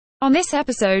On this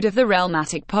episode of the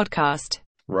Realmatic podcast.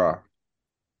 Raw.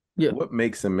 Yeah. What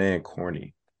makes a man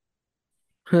corny?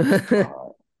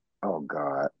 Oh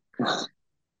God.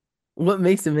 What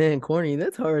makes a man corny?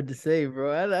 That's hard to say,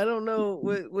 bro. I don't know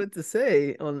what to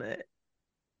say on that.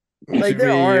 What Like you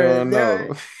mean you don't there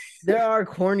know? there are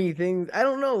corny things. I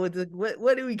don't know what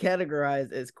do we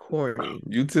categorize as corny?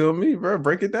 You tell me, bro.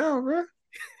 Break it down, bro.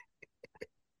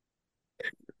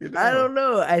 Break it I down. don't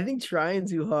know. I think trying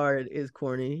too hard is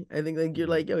corny. I think like you're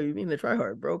like, yo, you mean to try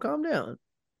hard, bro? Calm down.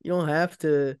 You don't have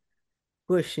to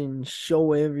push and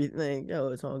show everything. Yo,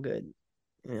 it's all good.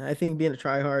 Yeah, I think being a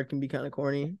try hard can be kind of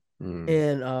corny.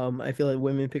 And I feel like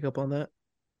women pick up on that.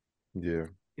 Yeah.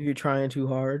 If you're trying too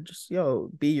hard, just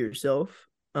be yourself.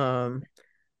 But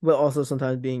also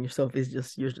sometimes being yourself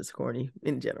is you're just corny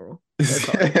in general. That's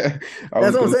hard.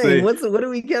 That's what I'm saying. What do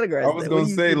we categorize? I was gonna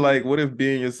say, like, what if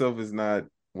being yourself is not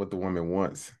what the woman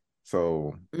wants?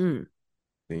 So then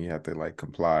you have to like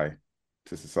comply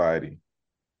to society.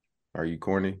 Are you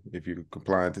corny if you're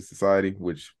complying to society,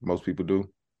 which most people do?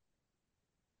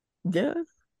 Yeah.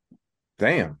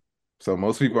 Damn. So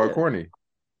most people are corny.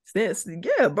 Yeah,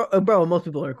 bro. Most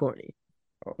people are corny.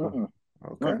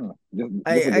 Okay.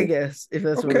 I guess if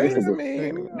that's what it is. I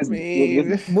mean,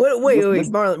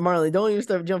 wait, Marley, don't even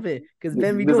start jumping because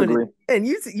Ben be doing it, and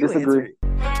you answer it.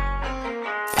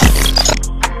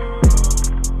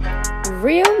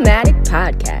 Realmatic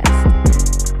podcast.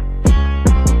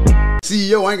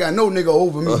 CEO ain't got no nigga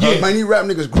over me. Man, these rap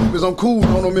niggas groupers, I'm cool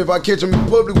on them. If I catch them in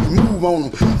public, we move on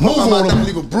them. Move on them.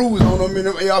 Leave a bruise on them. And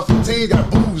them AR-15 got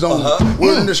boobs on them.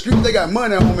 Well, in the street, they got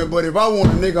money on me. But if I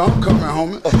want a nigga, I'm coming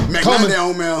home. Mac 90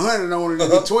 on me, 100 on it.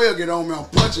 And 12 get on me, I'm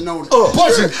punching on it.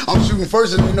 I'm shooting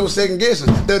first and ain't no second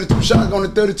guessing. 32 shots on the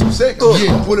 32 seconds.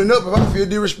 I'm pulling up if I feel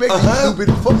disrespected. Stupid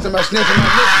as fuck to my snatching my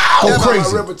neck. Crazy.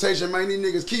 My reputation, man. These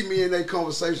niggas keep me in their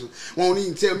conversation. Won't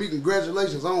even tell me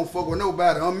congratulations. I don't fuck with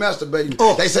nobody. I'm masturbating.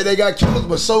 They say they got killers,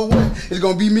 but so what? It's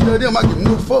gonna be me or them. I give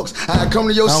no fucks. I come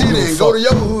to your city and go to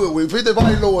your hood with 50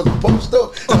 lords and post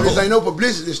up. This ain't no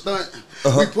publicity stunt.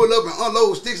 We pull up and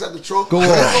unload sticks out the trunk. I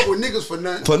don't fuck with niggas for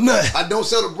nothing. I don't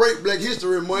celebrate Black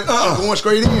History Month. I'm going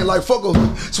straight in like fuck a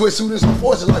hood. Sweatsuit and some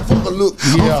forces like fuck a look.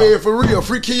 I'm fed for real.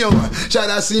 Free Keon.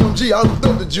 Shout out CMG. I looked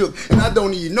up the juke. And I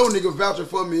don't need no nigga vouching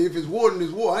for me. If it's war, then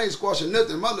it's war. I ain't squashing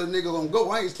nothing. My little niggas on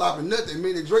go. I ain't stopping nothing. Me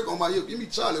and Drake on my hip. Give me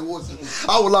Charlie Watson.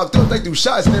 I was locked up. They threw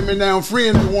shots at me. Now I'm free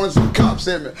and they wanted some cops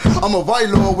at me. I'm a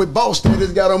vital with boss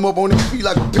status. Got them up on their feet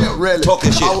like a pimp rally.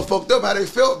 I was fucked up how they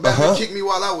felt back. They kicked me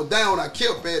while I was down. I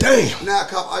kept at it. Damn. Now I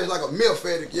cop ice like a milf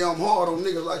addict. Yeah, I'm hard on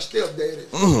niggas like stepdaddy.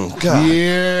 God.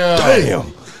 Yeah.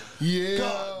 Damn.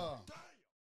 Yeah.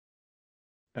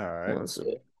 All right.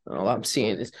 All I'm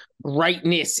seeing is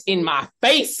brightness in my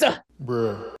face.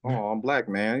 Bruh. Oh, I'm black,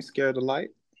 man. You scared of the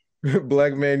light?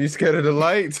 Black man, you scared of the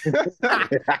light?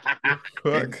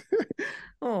 Fuck.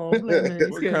 Oh, Black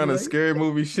man, what kind of scary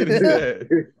movie shit is that?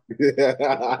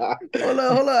 Hold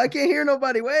on. I can't hear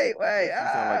nobody. Wait. This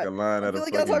sound like a line out of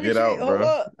like fucking Get Out,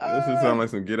 bro. This should sound like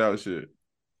some Get Out shit.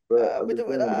 Black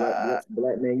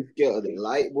man, you scared of the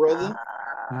light, brother?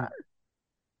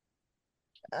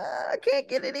 I can't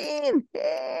get it in.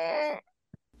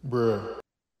 Bruh.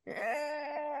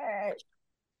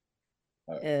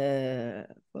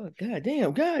 Fuck,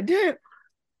 goddamn,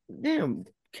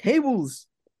 cables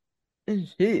and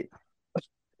shit.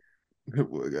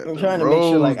 I'm trying to make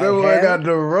sure, like, I got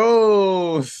the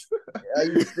rose.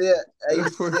 You said, oh,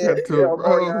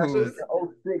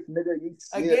 06, nigga. You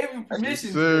said. I gave him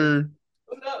permission, sir.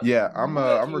 Yeah, I'm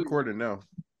recording now.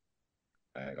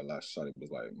 I ain't gonna lie, shawty was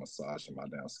like massaging my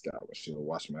damn scalp when she was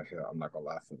washing my hair. I'm not gonna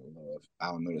lie, for the love. I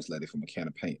don't know this lady from a can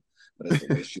of paint, but it's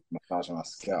the way she was massaging my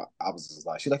scalp. I was just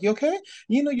like, she's like, you okay?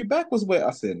 You know your back was wet.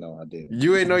 I said, no, I didn't.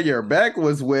 You ain't know your back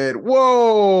was wet.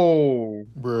 Whoa,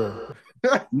 Bruh.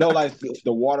 No, like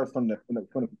the water from the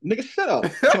nigga, shut up.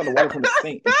 From the water from the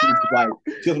sink, and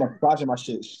she was massaging my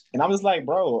shit, and I was like,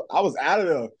 bro, I was out of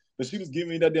there. But she was giving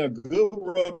me that damn good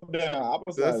rub down. I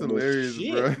was That's like, hilarious,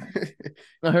 shit. bro.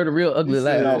 I heard a real ugly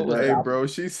laugh. Hey, bro,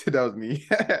 she said that was me.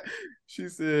 She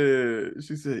said,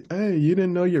 hey, you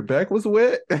didn't know your back was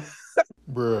wet?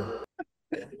 Bruh.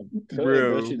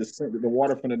 Bro. She just the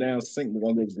water from the damn sink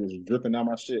was dripping down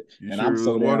my shit. You and sure I'm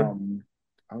so down.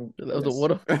 That was the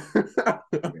water.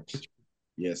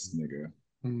 Yes, nigga.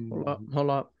 Hold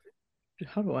up.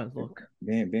 How do I look?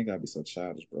 Man, Ben gotta be so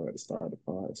childish, bro. At the start of the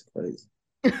pod, it's crazy.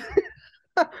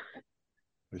 That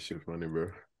shit funny, bro.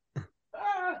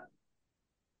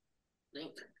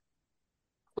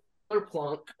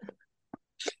 Plunk.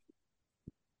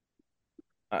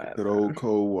 Good old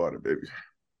cold water, baby.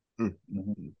 Ain't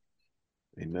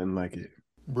nothing like it.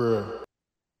 Bruh.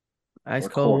 Ice Or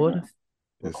cold corn, water.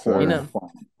 Yes, corn You sir. know, on fun.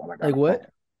 I got like a what? fun.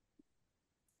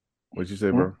 What you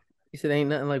say, bro? You said ain't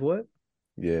nothing like what?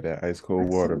 Yeah, that ice cold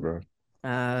water, bro.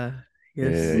 Yes.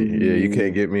 Yeah, you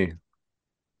can't get me.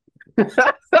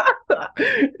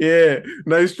 Yeah,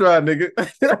 nice try, nigga.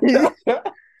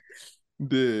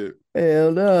 Dude,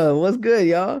 Hell no. What's good,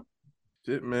 y'all?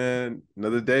 shit, man.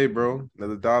 Another day, bro.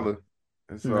 Another dollar.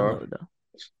 That's all.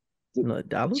 No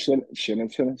dollars. Chilling.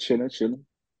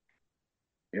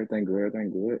 Everything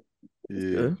good. Yeah.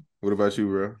 Good. What about you,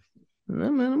 bro?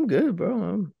 No, man, I'm good,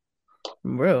 bro.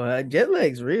 Jet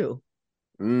lag's real.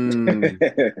 Mm,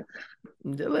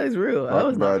 Jet lag's real.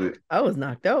 talk about it. I was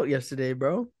knocked out yesterday,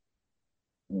 bro.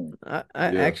 I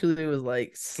Yeah. actually was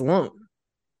like slumped.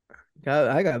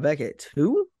 I got back at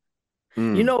 2. You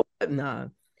Mm. know what? Nah.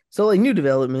 So like new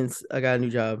developments. I got a new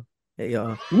job. Hey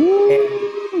y'all.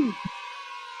 Woo!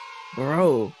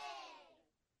 Bro,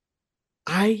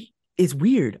 it's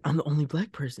weird. I'm the only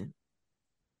black person.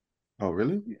 Oh,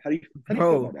 really? How do you feel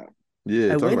Bro, about that? Yeah, I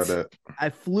talk about went, that. I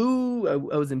flew, I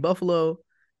was in Buffalo,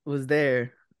 was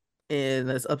there, and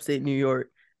that's upstate New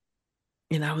York.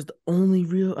 And I was the only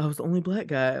black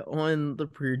guy on the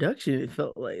production. It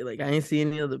felt like I didn't see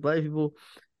any other black people.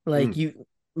 Like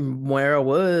where I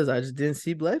was, I just didn't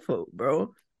see black folk,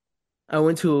 bro. I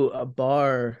went to a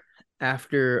bar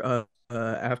after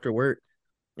work,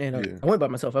 and Yeah. I went by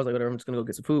myself. I was like, whatever, I'm just gonna go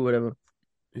get some food, whatever.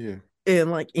 Yeah.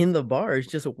 And like in the bar,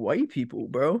 it's just white people,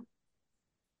 bro.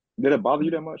 Did it bother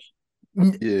you that much?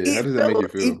 Yeah. How does that make you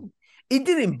feel? It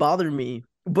didn't bother me,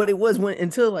 but it was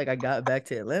until like I got back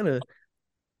to Atlanta.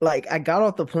 Like I got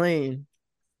off the plane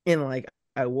and like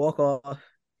I walk off,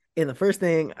 and the first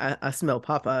thing I smell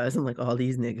Popeyes. I'm like, all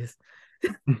these niggas.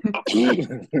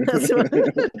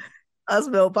 I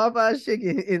smelled Popeye's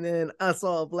chicken, and then I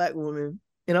saw a black woman,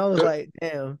 and I was like,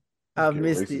 damn, I've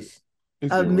missed it.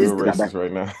 It's I've getting real missed it. racist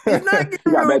right now. It's not getting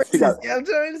He got real back. He got. racist. I'm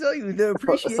trying to tell you the It's a,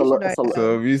 appreciation I it's a, have.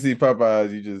 So if you see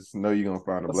Popeyes, you just know you're gonna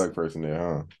find a black person there,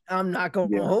 huh? I'm not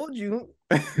gonna hold you.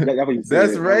 That's what you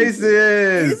That's said.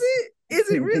 racist. Is it?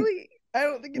 Is it really? I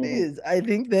don't think it is. I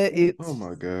think that it's. Oh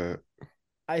my god.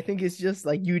 I think it's just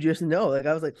like you just know. Like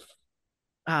I was like,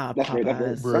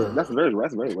 Popeyes. That's very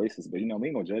racist. But you know, we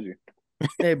ain't gonna judge you.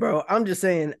 Hey, bro, I'm just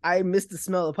saying I missed the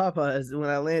smell of Popeyes when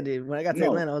I landed. When I got to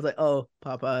Atlanta, I was like, oh,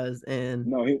 Popeyes and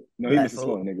he missed the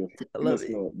smell, nigga. I love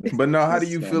it. But no, how do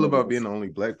you feel about being the only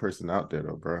black person out there,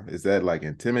 though, bro? Is that like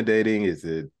intimidating? Is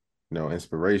it,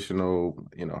 inspirational?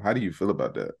 How do you feel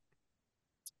about that?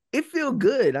 It feel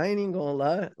good. I ain't even gonna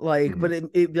lie. Like, but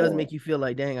it does make you feel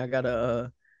like, dang, I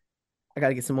gotta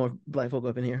get some more black folk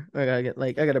up in here. I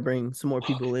gotta bring some more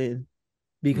people in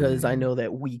because I know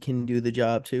that we can do the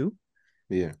job too.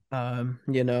 Yeah.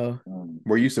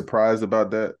 Were you surprised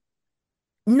about that?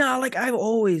 No, like I've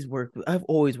always worked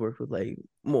with like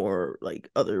more like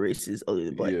other races other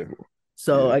than black people.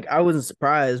 So like I wasn't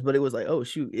surprised, but it was like, oh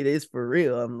shoot, it is for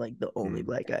real. I'm like the only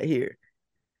black guy here.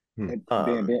 Ben,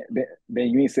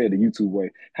 you ain't said the YouTube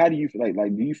way. How do you feel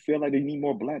like do you feel like they need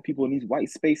more black people in these white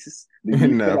spaces? Do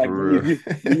you feel like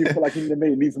do you feel like you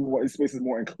need some white spaces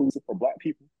more inclusive for black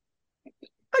people?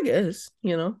 I guess,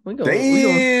 we go.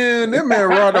 Damn, that man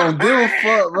Raw don't give a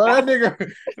fuck, bro. That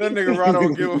nigga Raw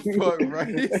don't give a fuck, bro.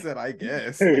 He said, I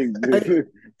guess.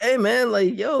 Hey man,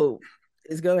 like, yo,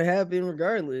 it's gonna happen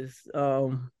regardless.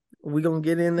 We gonna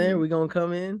get in there, we gonna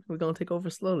come in, we're gonna take over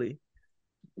slowly.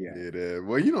 Yeah,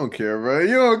 well, you don't care, bro.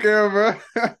 You don't care, bro.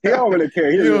 He don't really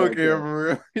care. You don't care, for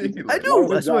real. I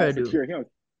do. I swear I do.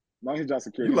 Long as his job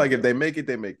secure. You like if they make it,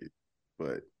 they make it.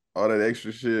 But all that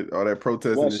extra shit, all that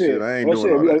protesting and shit, I ain't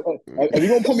doing all that. Are you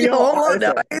gonna put me on? Hold on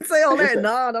now. I didn't say all that.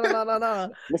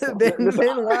 No.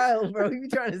 Been wild, bro. You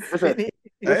trying to spin it?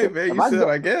 Hey man, you said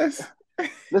I guess.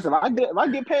 Listen, if I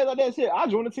get paid like that shit, I'll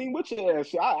join the team with your ass.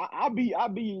 Shit. I'll be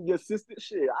your assistant.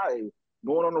 Shit, I ain't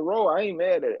going on the road. I ain't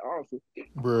mad at it, honestly.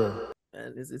 Bruh.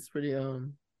 Man, it's pretty.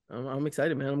 I'm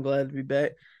excited, man. I'm glad to be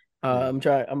back. I'm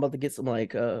about to get some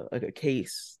like a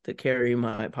case to carry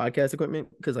my podcast equipment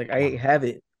because like I have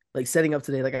it like setting up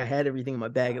today. Like I had everything in my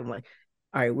bag. And I'm like,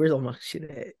 all right, where's all my shit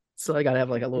at? So I gotta have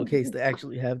like a little case to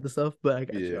actually have the stuff. But I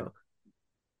got y'all.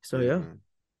 So yeah,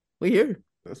 we here.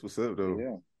 That's what's up, though.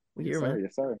 Yeah, we here, man.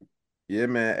 Yes, sir. Yeah,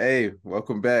 man. Hey,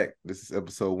 welcome back. This is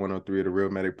episode 103 of the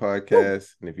Realmatic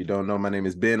podcast. And if you don't know, my name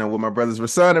is Ben. I'm with my brothers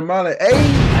Rasan and Marlon. Hey!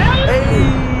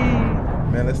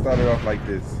 Man, let's start it off like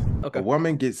this. Okay. A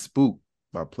woman gets spooked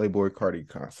by Playboy Cardi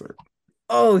concert.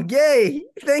 Oh, yay!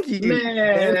 Thank you,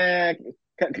 man.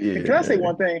 Can I say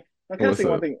one thing? Can I say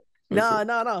one thing? No.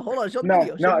 Hold on. Show the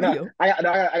video. No. I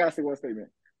gotta say one statement.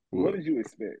 What did you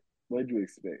expect?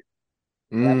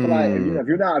 And I feel like if Mm.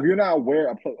 you're not aware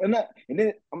of and then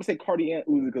I'm gonna say Cardi and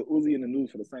Uzi because Uzi in the news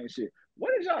for the same shit.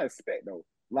 What did y'all expect though?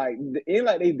 Like it ain't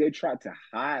like they tried to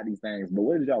hide these things, but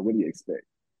what did y'all really expect?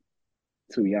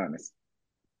 To be honest,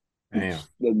 Damn.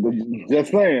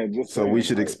 just So we saying.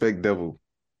 should Like, expect devil.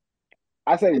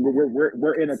 I say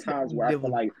we're in a times where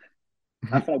Devil.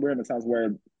 I feel like we're in a times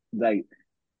where like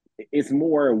it's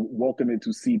more welcoming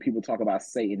to see people talk about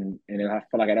Satan, and I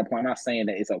feel like at that point, I'm not saying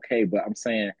that it's okay, but I'm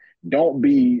saying don't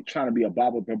be trying to be a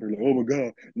Bible thumper like, oh my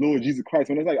God, Lord Jesus Christ.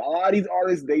 When it's like a lot of these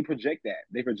artists, they project that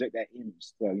image.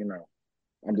 So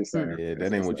I'm just saying, Yeah,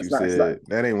 that ain't what you it's not. said.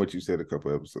 That ain't what you said a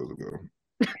couple episodes ago.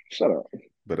 Shut up.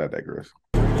 But I digress.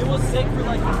 It was sick for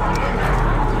like.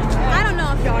 I don't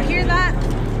know if y'all hear that.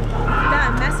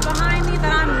 That mess behind me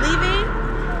that I'm leaving.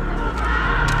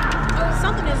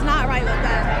 Something is not right with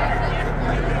that.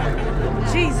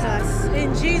 Jesus,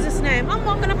 in Jesus' name. I'm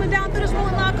walking up and down through this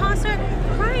Rolling Loud concert,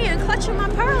 praying, clutching my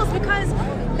pearls because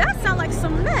that sounds like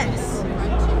some mess.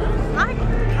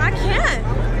 I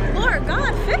can't. Lord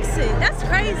God, fix it. That's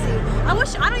crazy. I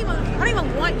don't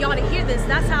even want y'all to hear this.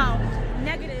 That's how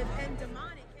negative and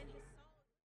demonic in his soul.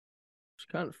 She's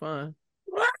kind of fine.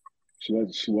 She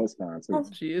was fine too.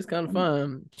 She is kind of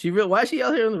fine. Why is she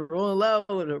out here in the Rolling Loud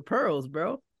with her pearls,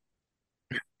 bro?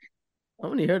 I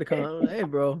want to hear her to come. Hey,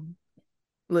 bro.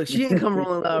 Look, she didn't come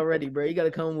Rolling Loud already, bro. You got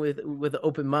to come with an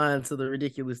open mind to the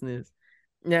ridiculousness.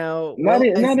 Now, Not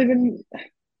even.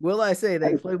 Will I say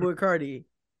that Playboy Cardi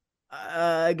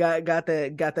got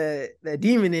that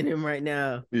demon in him right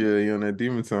now? Yeah, you on that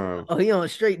demon time. Oh, he on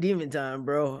straight demon time,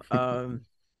 bro.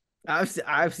 I've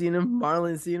seen him.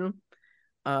 Marlon's seen him.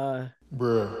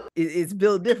 Bruh. It's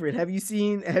built different. Have you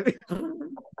seen?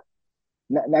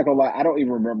 Not gonna lie, I don't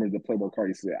even remember the Playboy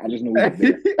Cardi set. I just know we were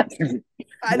there.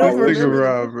 I don't Like, Nigga remember.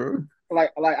 Rob, bro.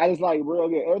 like I just like real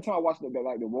good. Every time I watch the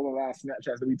Rolling Loud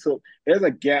Snapchats that we took, there's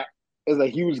a gap. There's a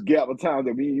huge gap of time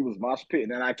that he was mosh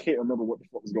pitting, and I can't remember what the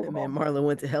fuck was going Man, on. Marlon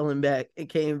went to hell and back and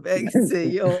came back and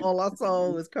said, "Yo, all I saw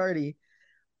was Cardi."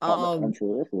 I'm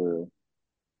for real.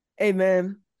 Hey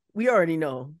man, we already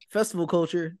know festival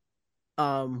culture.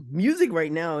 Music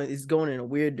right now is going in a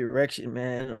weird direction,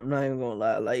 man. I'm not even gonna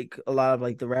lie. Like a lot of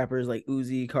like the rappers like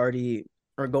Uzi, Cardi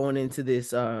are going into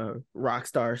this rock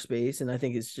star space, and I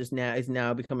think it's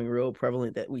now becoming real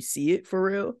prevalent that we see it for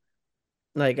real.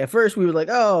 Like at first we were like,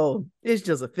 oh, it's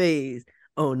just a phase.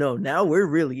 Oh no, now we're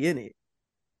really in it.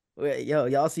 Yo,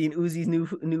 y'all seen Uzi's new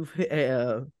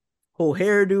whole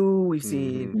hairdo? We've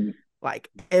seen like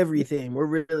everything.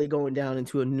 We're really going down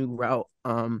into a new route.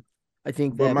 I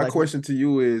think But that my like question to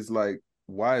you is like,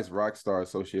 why is Rockstar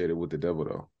associated with the devil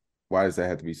though? Why does that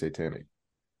have to be satanic?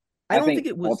 I don't think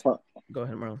it was. Go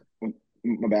ahead, Marlon.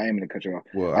 My bad, I ain't gonna cut you off.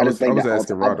 Well, I just think was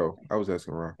asking Rado. I was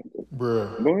asking Rod.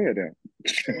 Bruh. Go ahead then.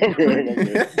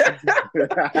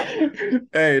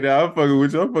 Hey, now I'm fucking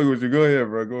with you. I'm fucking with you. Go ahead,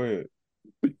 bro. Go ahead.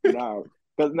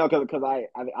 Because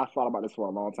I thought about this for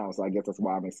a long time, so I guess that's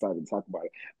why I'm excited to talk about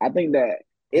it. I think that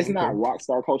it's not rock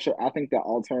star culture. I think that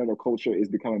alternative culture is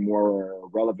becoming more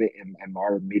relevant in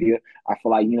modern media. I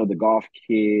feel like the golf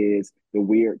kids, the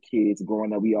weird kids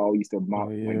growing up, we all used to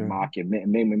mock and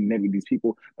maybe these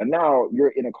people. But now you're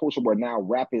in a culture where now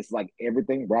rap is like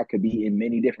everything. Rap could be in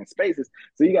many different spaces.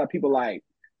 So you got people like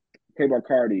Playboy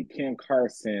Cardi, Kim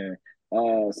Carson,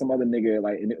 some other nigga.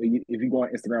 Like, if you go on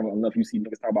Instagram enough, you see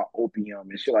niggas talk about opium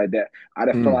and shit like that. I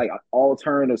just feel like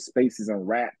alternative spaces and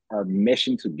rap are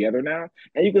meshing together now.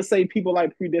 And you can say people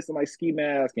like predestined, like Ski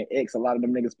Mask and X. A lot of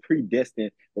them niggas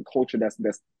predestined the culture that's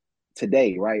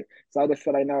today, right? So I just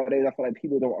feel like nowadays, I feel like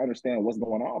people don't understand what's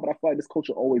going on, but I feel like this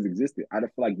culture always existed. I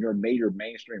just feel like your major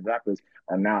mainstream rappers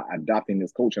are now adopting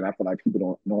this culture, and I feel like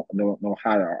people don't know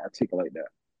how to articulate that.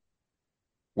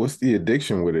 What's the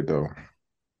addiction with it though?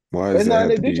 Why does It's that not an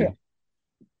have to addiction.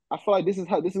 be? I feel like this is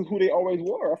who they always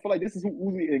were. I feel like this is who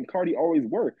Uzi and Cardi always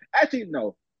were. Actually,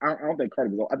 no, I don't think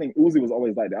Cardi was. I think Uzi was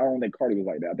always like that. I don't think Cardi was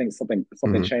like that. I think something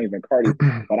changed in Cardi,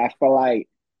 but I feel like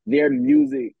their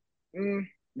music,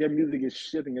 their music is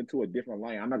shifting into a different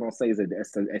lane. I'm not gonna say it's a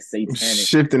satanic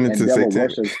Shifting into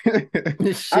satanic.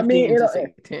 I mean,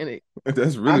 satanic.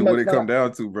 That's really what it come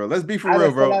down to, bro. Let's be for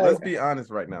real, bro. Let's be honest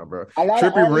right now, bro.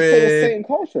 Trippie Redd,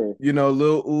 culture.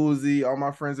 Lil Uzi, all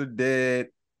my friends are dead.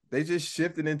 They just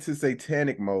shifted into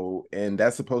satanic mode, and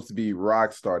that's supposed to be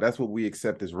rock star. That's what we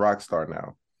accept as rock star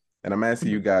now. And I'm asking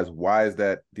you guys, why is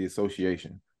that the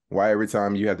association? Why every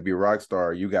time you have to be a rock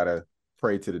star, you gotta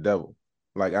pray to the devil?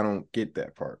 Like, I don't get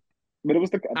that part. But it was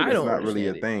it's not really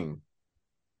a thing.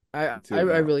 I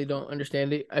really don't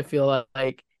understand it. I feel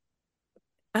like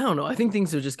I don't know. I think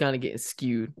things are just kind of getting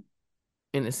skewed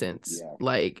in a sense. Yeah.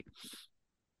 Like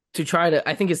to try to,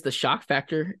 I think it's the shock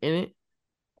factor in it.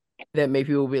 that make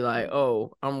people be like,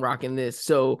 oh, I'm rocking this.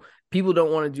 So people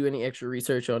don't want to do any extra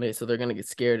research on it, so they're gonna get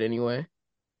scared anyway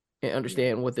and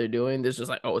understand what they're doing. There's just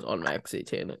like, oh, it's automatic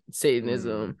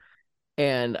Satanism.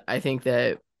 And I think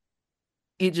that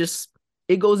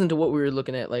it goes into what we were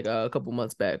looking at like a couple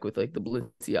months back with like the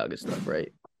Balenciaga stuff,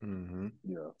 right?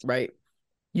 Yeah. Right.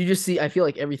 You just see, I feel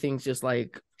like everything's just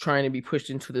like trying to be pushed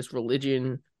into this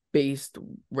religion based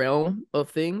realm of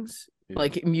things.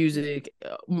 Like music,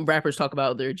 rappers talk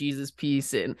about their Jesus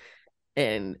piece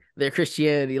and their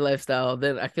Christianity lifestyle.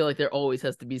 Then I feel like there always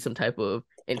has to be some type of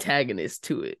antagonist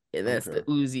to it, and that's the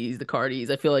Uzis, the Cardis.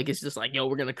 I feel like it's just like, yo,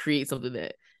 we're gonna create something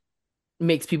that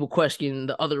makes people question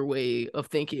the other way of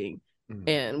thinking,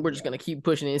 and we're just gonna keep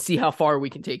pushing it and see how far we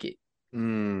can take it.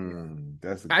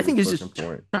 That's a good I think it's just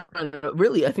point.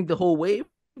 Really, I think the whole wave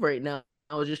right now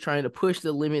is just trying to push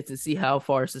the limits and see how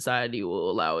far society will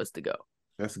allow us to go.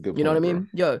 That's a good point. You know what I mean?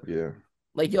 Bro. Yeah.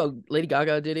 Like, Lady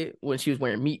Gaga did it when she was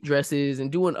wearing meat dresses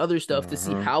and doing other stuff to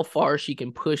see how far she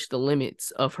can push the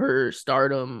limits of her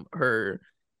stardom, her,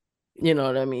 you know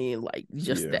what I mean? Like,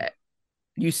 just that.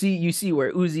 You see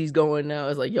where Uzi's going now.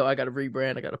 It's like, yo, I got to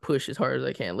rebrand. I got to push as hard as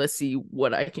I can. Let's see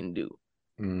what I can do.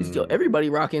 Yo, everybody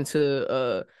rock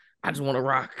into I just want to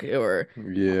rock or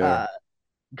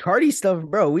Cardi stuff,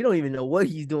 bro. We don't even know what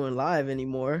he's doing live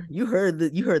anymore. You heard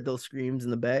those screams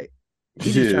in the back.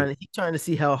 He's just trying to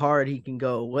see how hard he can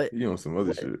go. What you on some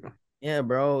other shit? Yeah,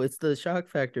 bro. It's the shock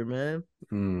factor, man.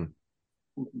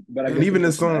 But I guess even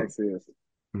the song.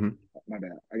 My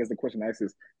bad. I guess the question I ask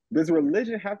is: does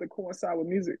religion have to coincide with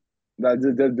music?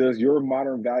 Does your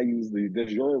modern values,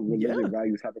 does your religious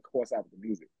values have to coincide with the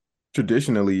music?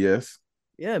 Traditionally, yes.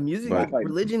 Yeah, music,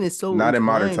 religion is so not in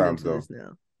modern times though.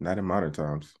 Now. Not in modern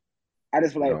times. I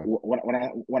just feel like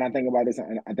when I think about this,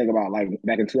 I think about like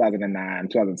back in 2009,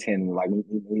 2010, like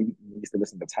we used to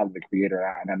listen to Tyler the Creator,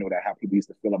 and I know that how people used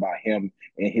to feel about him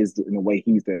and in the way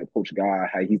he used to approach God,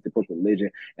 how he used to approach religion.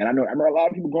 And I remember a lot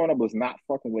of people growing up was not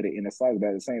fucking with it in the slightest, but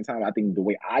at the same time, I think the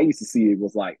way I used to see it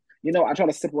was like, I try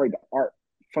to separate the art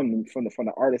from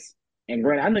the artist. And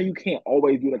granted, I know you can't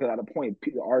always do that because at a point,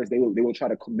 the artists they will try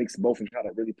to mix both and try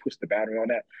to really push the boundary on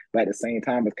that. But at the same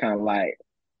time, it's kind of like,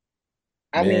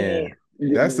 I mean,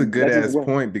 that's a good ass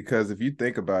point because if you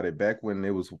think about it, back when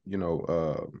it was,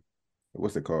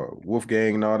 what's it called,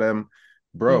 Wolfgang and all them,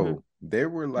 bro, they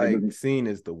were like seen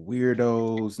as the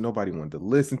weirdos. Nobody wanted to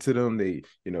listen to them. They,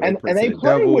 they the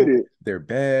devil. With it. They're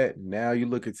bad. Now you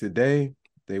look at today,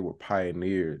 they were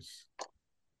pioneers.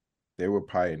 They were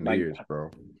pioneers, bro.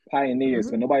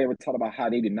 Pioneers. But nobody ever talked about how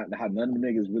none of the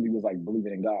niggas really was like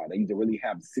believing in God. They used to really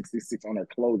have 66 on their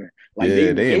clothing. Like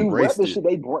they embraced it. Shit,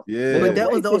 but that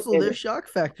was also their shock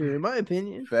factor, in my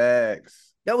opinion.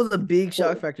 Facts. That was a big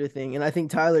shock factor thing. And I think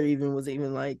Tyler was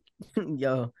even like,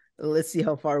 yo, let's see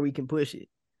how far we can push it.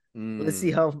 Let's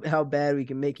see how bad we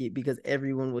can make it, because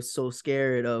everyone was so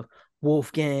scared of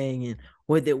Wolfgang and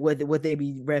what they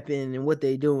be repping and what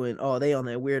they doing. Oh, they on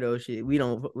that weirdo shit. We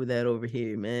don't fuck with that over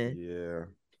here, man. Yeah.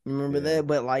 Remember that?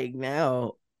 But like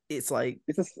now it's like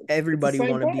everybody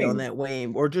want to be on that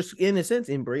wave, or just in a sense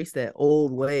embrace that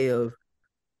old way of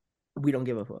we don't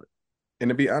give a fuck. And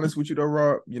to be honest with you though,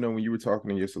 Rob, when you were talking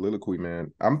in your soliloquy,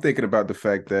 man, I'm thinking about the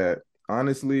fact that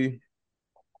honestly,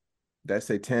 that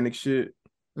satanic shit,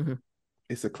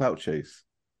 it's a clout chase.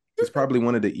 It's probably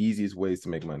one of the easiest ways to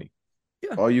make money.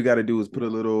 Yeah. All you got to do is put a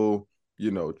little,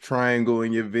 triangle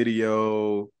in your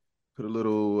video, put a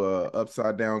little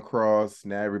upside down cross.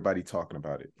 Now everybody talking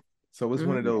about it. So it's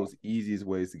one of those easiest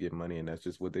ways to get money, and that's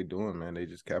just what they're doing, man. They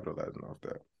just capitalizing off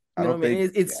that. I don't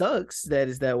think it sucks that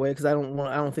it's that way, because I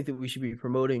don't think that we should be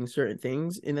promoting certain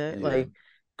things in that. Yeah. Like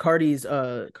Cardi has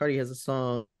a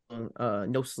song,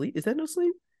 No Sleep. Is that No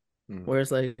Sleep? Where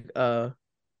it's like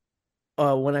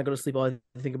when I go to sleep, all I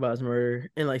think about is murder,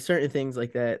 and like certain things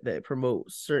like that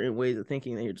promote certain ways of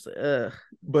thinking that you're just like, ugh.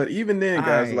 But even then,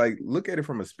 guys, like look at it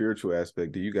from a spiritual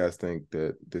aspect. Do you guys think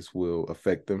that this will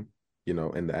affect them,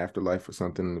 in the afterlife or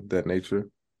something of that nature?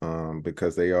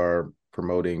 Because they are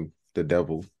promoting the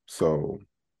devil. So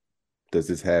does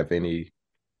this have any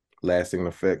lasting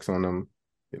effects on them?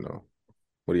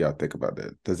 What do y'all think about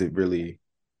that? Does it really,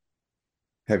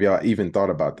 have y'all even thought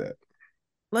about that?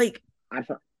 Like,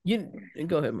 you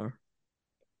go ahead, Mar.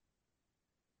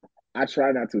 I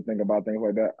try not to think about things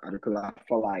like that because I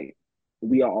feel like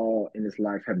we all in this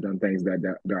life have done things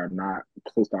that are not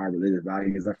close to our religious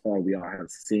values. I feel like we all have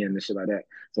sin and shit like that.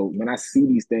 So when I see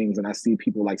these things and I see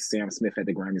people like Sam Smith at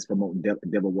the Grammys promoting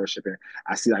devil worshiping,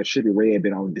 I see like Trippie Redd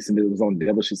was on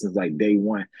devil shit since like day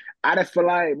one. I just feel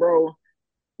like, bro,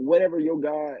 whatever your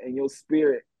God and your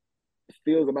spirit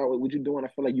feels about what you're doing, I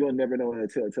feel like you'll never know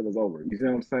until it's over. You see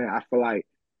what I'm saying? I feel like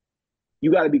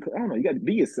you got to be. I don't know. You got to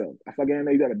be yourself. I feel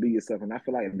like you got to be yourself, and I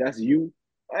feel like if that's you,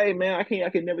 hey man, I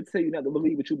can never tell you not to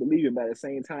believe what you believe in. But at the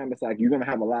same time, it's like you're gonna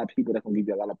have a lot of people that gonna give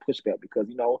you a lot of pushback because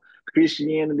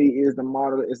Christianity is the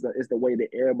model, is the way that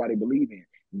everybody believe in.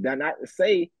 That not to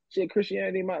say shit,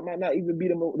 Christianity might not even be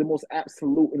the most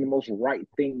absolute and the most right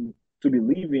thing to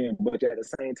believe in, but at the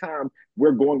same time,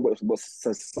 we're going with what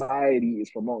society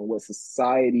is promoting, what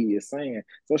society is saying.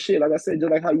 So shit, like I said,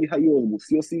 just like how you'll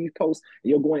see these posts and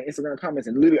you'll go in Instagram comments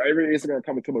and literally every Instagram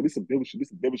comment talking about this is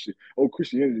biblical shit. Oh,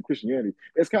 Christianity.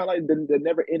 It's kind of like the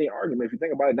never ending argument. If you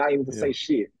think about it, not even to say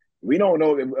shit. We don't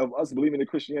know if us believing in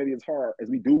Christianity as hard as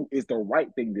we do is the right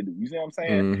thing to do. You see what I'm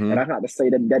saying? Mm-hmm. And that's not to say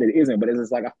that it isn't, but it's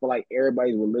just like I feel like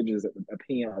everybody's religious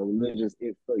opinion or religious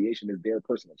affiliation is their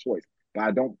personal choice. But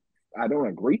I don't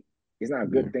agree. It's not a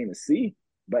good thing to see.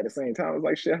 But at the same time, it's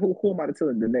like shit, who am I to tell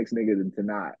the next nigga to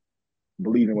not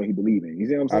believe in what he believes in? You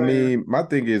see what I'm saying? I mean, my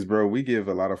thing is, bro, we give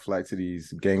a lot of flack to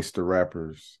these gangster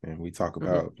rappers and we talk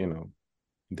about,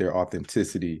 their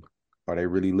authenticity. Are they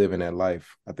really living that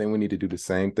life? I think we need to do the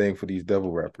same thing for these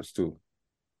devil rappers too.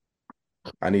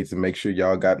 I need to make sure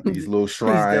y'all got these little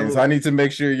shrines. I need to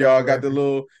make sure y'all got the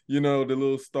little, the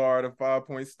little star, the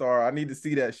 5-point star. I need to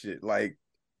see that shit. Like,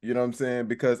 you know what I'm saying?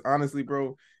 Because honestly,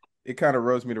 bro, it kind of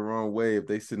rubs me the wrong way if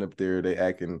they sitting up there, they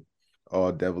acting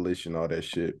all devilish and all that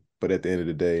shit. But at the end of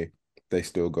the day, they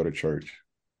still go to church.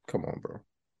 Come on, bro.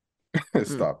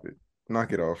 Stop it.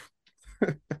 Knock it off.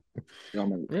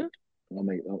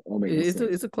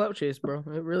 It's a clout chase, bro.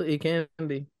 It can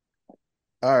be.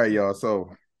 All right, y'all.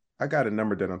 So I got a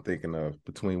number that I'm thinking of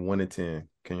between 1 and 10.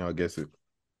 Can y'all guess it?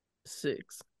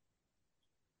 6.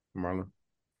 Marlon?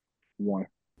 1.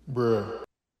 Bruh.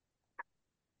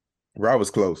 I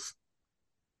was close.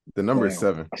 The number is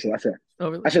 7. I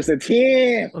should say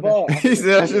 10. Okay. He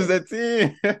said I should say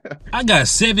 10. I got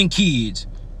 7 kids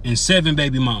and 7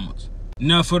 baby mamas.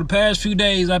 Now, for the past few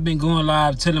days, I've been going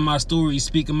live telling my story,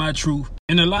 speaking my truth.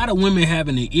 And a lot of women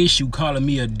having an issue calling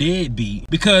me a deadbeat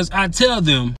because I tell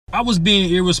them I was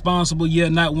being irresponsible,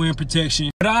 not wearing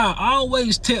protection. But I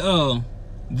always tell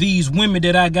these women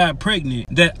that I got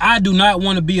pregnant that I do not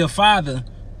want to be a father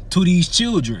to these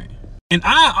children. And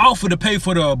I offer to pay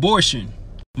for the abortion.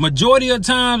 Majority of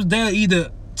times, they'll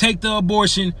either take the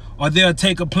abortion or they'll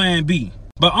take a plan B.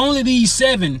 But only these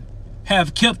 7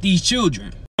 have kept these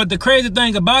children. But the crazy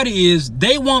thing about it is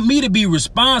they want me to be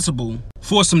responsible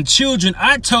for some children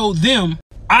I told them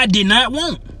I did not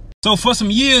want. So for some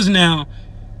years now,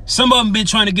 some of them been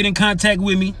trying to get in contact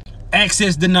with me,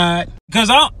 access denied. Because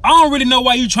I don't really know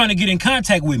why you trying to get in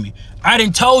contact with me. I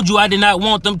done told you I did not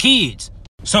want them kids.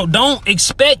 So don't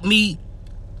expect me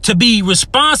to be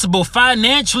responsible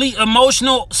financially,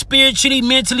 emotional, spiritually,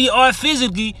 mentally, or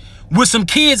physically with some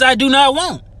kids I do not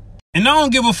want. And I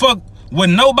don't give a fuck what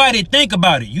nobody think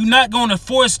about it. You're not going to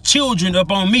force children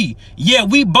up on me. Yeah,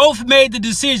 we both made the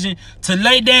decision to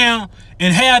lay down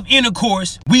and have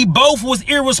intercourse. We both was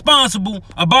irresponsible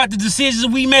about the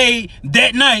decisions we made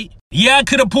that night. Yeah, I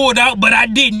could have pulled out, but I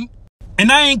didn't.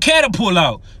 And I ain't care to pull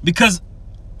out because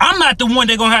I'm not the one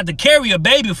that's going to have to carry a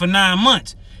baby for 9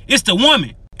 months. It's the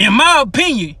woman. In my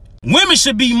opinion, women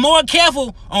should be more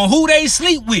careful on who they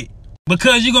sleep with.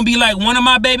 Because you're going to be like, one of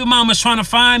my baby mamas trying to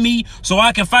find me so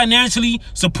I can financially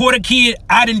support a kid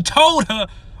I done told her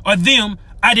or them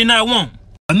I did not want.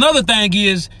 Another thing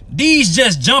is, these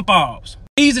just jump offs.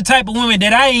 These the type of women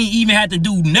that I ain't even had to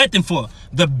do nothing for.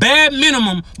 The bare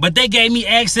minimum, but they gave me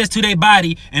access to their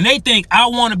body and they think I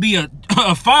want to be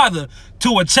a father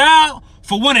to a child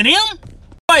for one of them?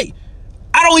 Like,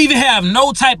 I don't even have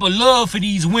no type of love for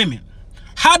these women.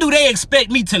 How do they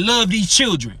expect me to love these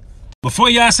children?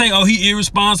 Before y'all say, oh, he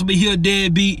irresponsible, he a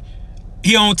deadbeat,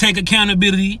 he don't take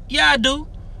accountability. Yeah, I do.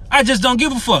 I just don't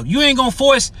give a fuck. You ain't gonna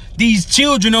force these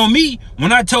children on me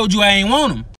when I told you I ain't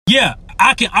want them. Yeah,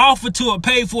 I can offer to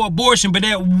pay for abortion, but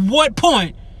at what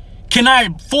point can I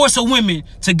force a woman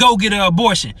to go get an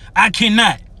abortion? I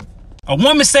cannot. A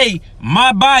woman say,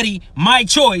 my body, my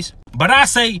choice, but I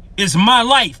say, it's my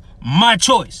life, my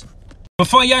choice.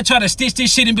 Before y'all try to stitch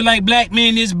this shit and be like, black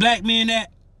man this, black man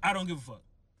that, I don't give a fuck.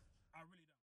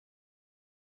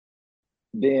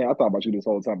 Damn, I thought about you this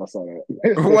whole time I saw that.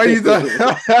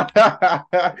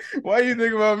 Why you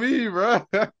think about me, bro?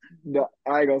 No,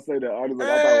 I ain't gonna say that. I was like,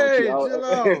 hey, I thought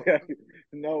chill out.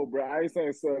 No, bro, I ain't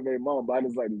saying survey mom, but I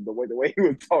just like the way he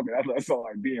was talking. I sound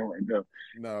like being right there.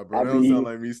 Nah, bro, that don't sound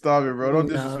like me. Stop it, bro. Don't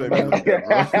disrespect me like that,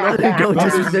 bro. Don't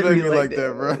disrespect me like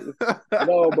that, bro.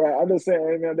 No, bro, I'm just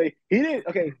saying, man, he didn't.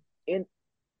 Okay, in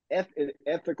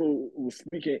ethical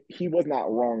speaking, he was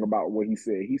not wrong about what he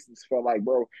said. He just felt like,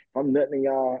 bro, if I'm nutting in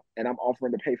y'all and I'm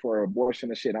offering to pay for an abortion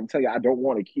and shit, I'm telling you, I don't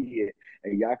want a kid,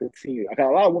 and y'all continue. I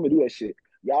got a lot of women do that shit.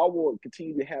 Y'all will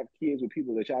continue to have kids with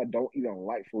people that y'all don't even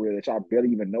like for real, that y'all barely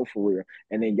even know for real,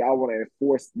 and then y'all want to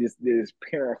enforce this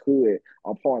parenthood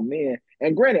upon men.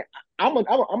 And granted, I'm a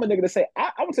nigga to say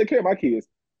I'm gonna take care of my kids,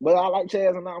 but I like Chaz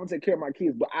and I'm gonna take care of my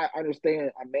kids. But I understand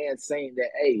a man saying that,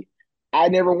 hey, I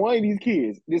never wanted these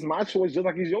kids. This is my choice, just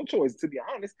like it's your choice, to be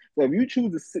honest. So if you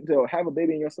choose to have a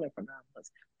baby in your stomach for 9 months,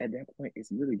 at that point,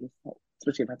 it's really your fault.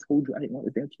 Especially if I told you I didn't want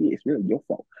a damn kid, it's really your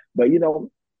fault. But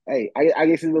hey, I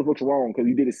guess it looks wrong because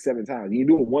you did it 7 times. You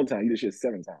do it 1 time, you did shit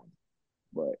 7 times.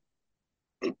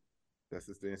 But that's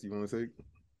the stance you want to take.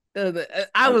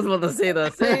 I was about to say the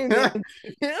same thing.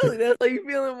 That's how you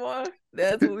feeling, boy.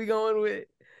 That's what we going with.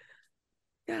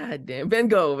 God damn, Ben,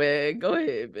 go, man. Go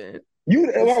ahead, Ben.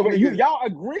 Y'all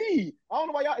agree. I don't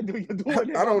know why y'all doing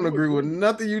that. I don't agree with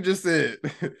nothing you just said.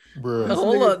 Bro.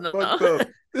 Hold on. Fucked up.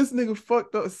 This nigga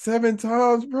fucked up 7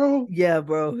 times, bro. Yeah,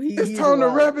 bro. It's time to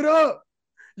wrap it up.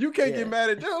 You can't get mad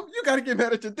at them. You gotta get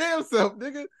mad at your damn self,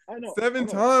 nigga. I know. 7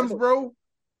 times, bro.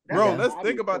 Bro, let's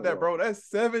think about that, bro. bro. That's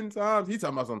 7 times. He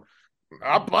talking about some.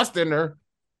 I bust in her,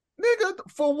 nigga.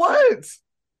 For what?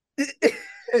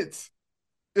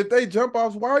 If they jump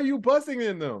off, why are you busting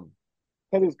in them?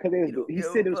 Because he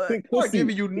said it was quick pussy. I'm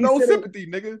giving you no sympathy,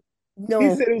 nigga. No, he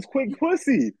said it was quick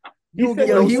pussy. He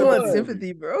wants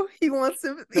sympathy, bro. He wants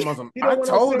sympathy. I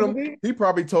told him. He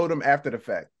probably told him after the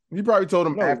fact. He probably told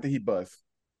him after he bust.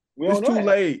 It's too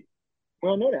late. We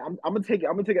don't know that. I'm gonna take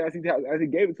it as he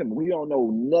gave it to me. We don't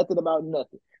know nothing about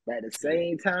nothing. But at the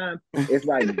same time, it's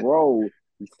like, bro,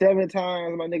 7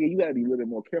 times, my nigga, you gotta be a little bit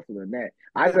more careful than that.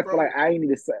 I just feel like I need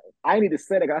to say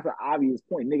that. That's an obvious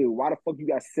point, nigga. Why the fuck you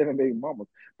got 7 baby mamas?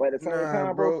 But at the same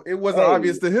time, bro, it wasn't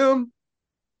obvious to him.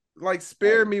 Like,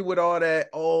 spare me with all that.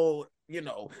 Oh,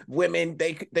 women,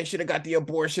 they should have got the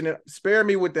abortion. Spare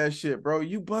me with that shit, bro.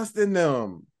 You busting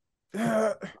them.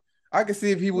 I can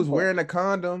see if he was wearing a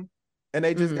condom and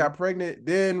they just got pregnant,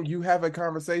 then you have a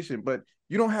conversation. But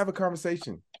you don't have a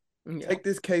conversation. Yeah. Take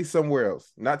this case somewhere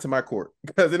else, not to my court,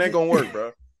 because it ain't gonna work,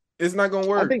 bro. It's not gonna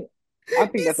work. I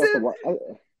think that's also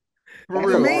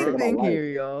the main thing here,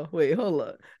 y'all. Wait, hold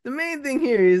up. The main thing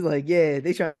here is like, yeah,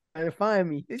 they trying to find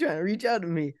me. They trying to reach out to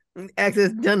me.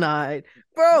 Access denied,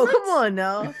 bro. What? Come on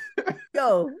now,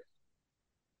 yo.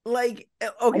 Like,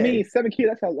 okay. I mean, 7 kids.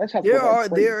 That's how.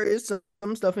 There is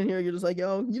some stuff in here. You're just like,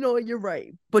 yo, you know what? You're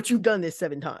right, but you've done this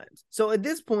 7 times. So at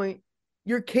this point,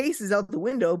 your case is out the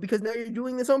window because now you're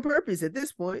doing this on purpose. At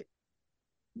this point,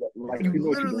 like, you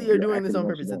literally are doing this on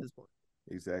purpose at this point.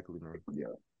 Exactly, man. Yeah.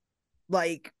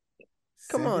 Like,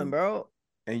 come on, bro.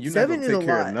 And you're not gonna take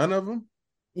care of none of them.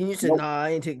 And you said, nah, I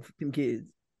ain't taking them kids.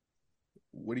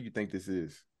 What do you think this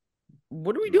is?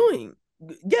 What are we doing?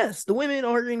 Yes, the women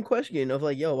are in question of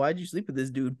like, yo, why'd you sleep with this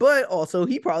dude? But also,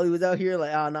 he probably was out here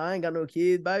like, oh, nah, I ain't got no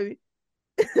kids, baby.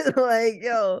 Like,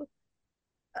 yo,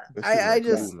 I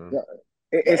just, cool,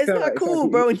 it's not cool,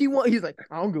 bro. And he's like,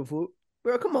 I don't give a fuck,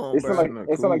 bro. Come on, bro.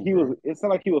 It's not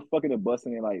like he was fucking and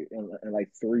busting in like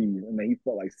threes, and then he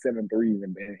felt like 7 threes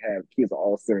and have kids of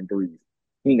all 7 threes.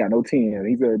 He ain't got no 10.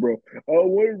 He said, bro, I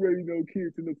wasn't ready no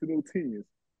kids to no 10s.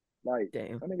 Like,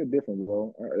 damn, that nigga different,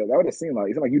 bro. That would have seemed like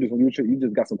it's like you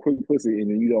just got some quick pussy and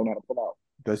then you don't know how to pull out.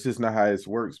 That's just not how this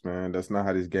works, man. That's not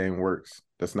how this game works.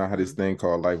 That's not how this thing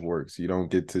called life works. You don't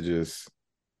get to just,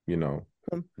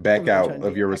 back out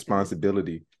of your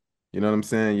responsibility. You know what I'm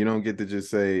saying? You don't get to just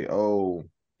say, oh,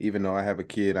 even though I have a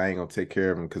kid, I ain't gonna take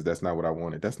care of him because that's not what I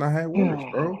wanted. That's not how it works,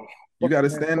 bro. You got to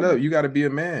stand up. You got to be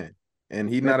a man, and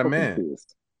he's not a man.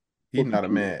 He's not a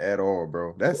man at all,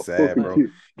 bro. That's sad, bro.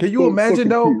 Can you imagine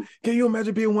though? Can you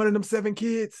imagine being one of them 7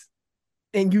 kids?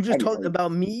 And you just talked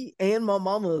about me and my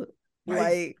mama.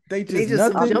 Like they just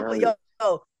nothing.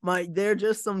 They're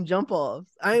just some jump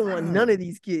offs. I ain't want none of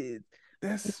these kids.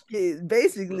 That's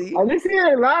basically. At least he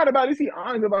ain't lied about it. He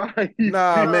honest about it.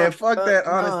 Nah, man, fuck that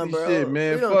honesty shit,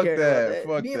 man. Fuck that.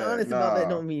 Fuck being that. honest about that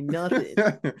don't mean nothing.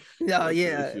 No,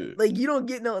 yeah. Like, you don't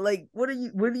get no, like, what are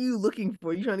you looking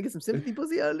for? You trying to get some sympathy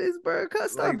pussy out of this, bro?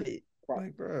 Stop it.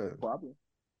 Like, bro. Probably.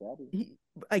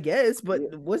 I guess, but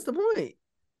what's the point?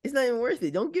 It's not even worth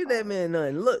it. Don't give that man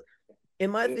none. Look,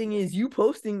 and my thing is, you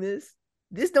posting this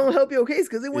don't help your case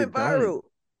because it went viral.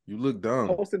 You look dumb.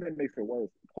 Posting it makes it worse.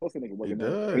 Posting it worse. It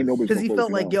does. Because he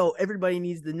felt like, yo, everybody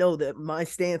needs to know that my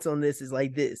stance on this is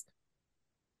like this.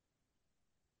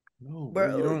 No,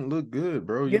 bro, you don't look good,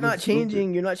 bro. You're not changing.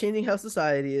 Stupid. You're not changing how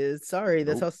society is. Sorry,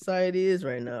 that's how society is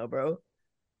right now, bro.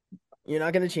 You're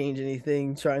not gonna change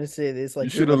anything. Trying to say this, like, you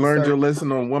should have learned your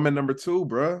lesson on woman number 2,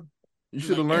 bro. You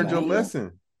should have Like, learned your hey,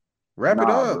 lesson. Wrap it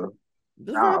Nah, up. bro.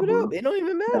 just Nah, wrap it bro. up. It don't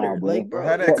even Nah, matter. bro. Like, bro,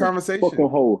 Have that Fuck conversation. them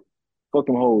hoes. Fuck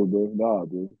them hoes, bro. Nah,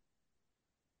 bro.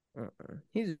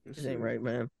 He just ain't right,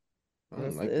 man. I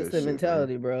don't like It's that the shit,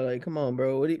 mentality, man. bro. Like, come on,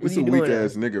 bro. What are It's you a weak doing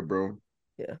ass now? nigga, bro.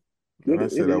 Yeah. I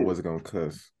said I is. wasn't gonna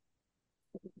cuss.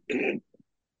 All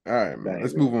right, man. Dang,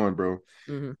 Let's bro. move on, bro.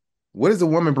 Mm-hmm. What does a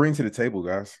woman bring to the table,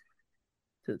 guys?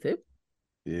 To the table?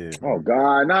 Yeah. Oh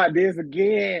God, not this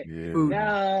again. Yeah. Food.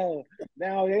 No,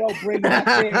 they don't bring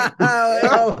nothing. They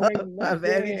don't bring My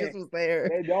bad. He nothing. just was there.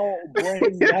 They don't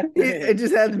bring nothing. It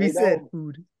just had to be They said. don't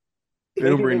Food. They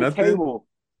don't bring the nothing. table.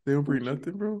 They don't bring Coochie.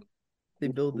 nothing, bro. They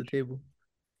build the table.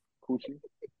 Coochie.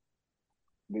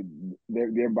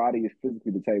 Their body is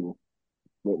physically the table,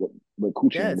 but coochie on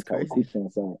the That's top, crazy. coochie on the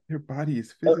side. Your body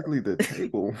is physically the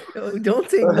table. Yo, don't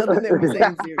take nothing that we're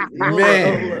saying seriously.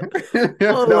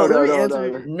 Hold Man. on. Let me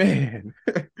answer. Man.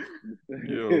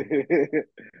 Yo.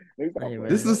 Hey, man.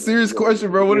 This is a serious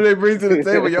question, bro. What do they bring to the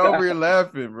table? Y'all over here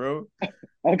laughing, bro.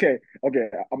 Okay. I'm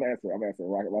gonna answer.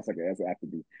 Ross, I can answer after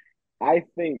me. I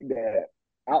think that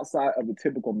outside of the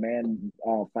typical man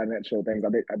financial things, I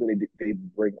think they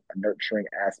bring a nurturing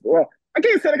aspect. Well, I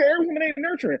can't say like every woman ain't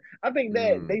nurturing. I think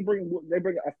that they bring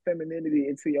a femininity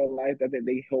into your life that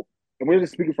they help. And we're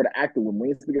just speaking for the active women.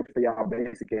 We're speaking for y'all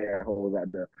basic assholes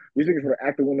out there. We're speaking for the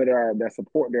active women that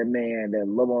support their man, that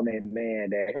love on their man,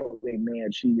 that help their man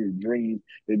achieve his dreams,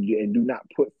 and do not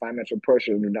put financial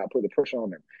pressure and do not put the pressure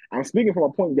on them. I'm speaking from a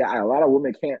point that a lot of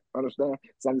women can't understand.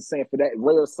 So I'm just saying for that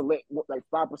rare select, like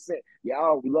 5%, we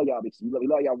love y'all bitches. We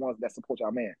love y'all ones that support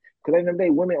y'all man. Because at the end of the day,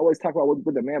 women always talk about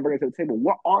what the man brings to the table.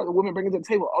 What are the women bringing to the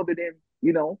table other than,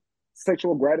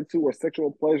 sexual gratitude or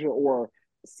sexual pleasure or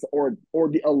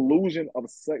the illusion of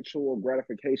sexual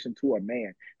gratification to a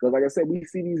man? Because like I said, we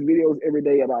see these videos every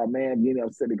day about a man being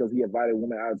upset because he invited a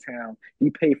woman out of town. He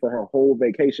paid for her whole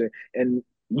vacation, and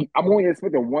I'm only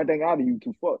expecting one thing out of you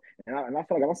to fuck. And I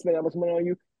feel like I'm spending that much money on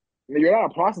you. You're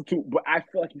not a prostitute, but I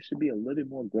feel like you should be a little bit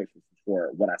more grateful for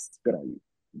what I spent on you.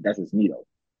 That's just me, though.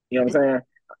 You know what I'm saying?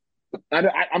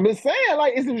 I'm just saying,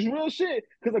 like, it's this real shit.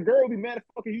 Because a girl will be mad at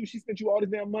fucking you. She spent you all this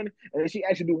damn money, and then she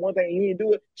actually do one thing and you didn't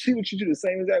do it. She would treat you the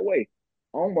same exact way.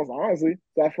 Almost, honestly.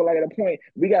 So I feel like at a point,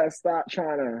 we got to stop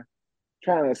trying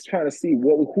to see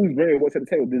who's bringing what to the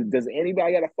table. Does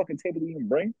anybody got a fucking table to even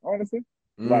bring, honestly?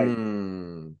 Like,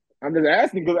 I'm just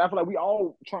asking because I feel like we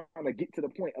all trying to get to the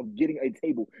point of getting a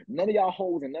table. None of y'all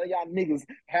hoes and none of y'all niggas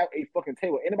have a fucking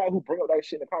table. Anybody who bring up that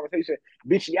shit in the conversation,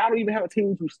 bitch, y'all don't even have a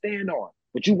table to stand on.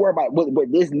 But you worry about what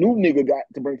this new nigga got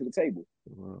to bring to the table.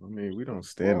 Well, I mean, we don't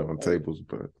stand on tables,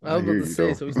 but I was about to say,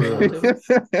 though. so we stand on tables.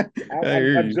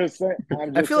 I'm just saying.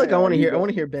 I feel like I want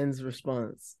to hear Ben's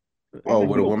response. Oh,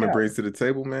 what a woman brings to the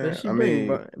table, man. I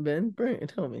mean, Ben,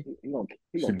 tell me.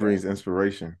 She brings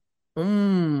inspiration.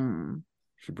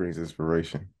 She brings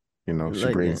inspiration.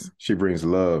 She brings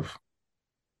love.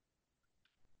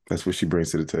 That's what she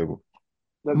brings to the table.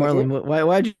 Marlon,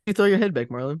 why'd you throw your head back,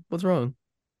 Marlon? What's wrong?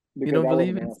 Because you don't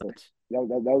believe in such? That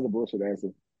was a bullshit answer.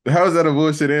 How is that a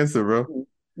bullshit answer, bro?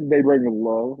 They bring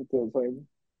love to the table.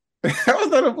 How is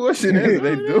that a bullshit answer?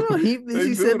 They do. No.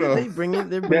 He said that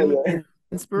they're bringing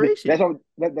inspiration. That's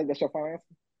your final answer?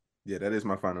 Yeah, that is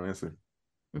my final answer.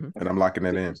 And I'm locking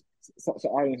that in. So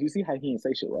audience, you see how he didn't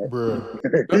say shit, right? Bruh.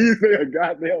 He didn't say a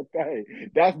goddamn thing.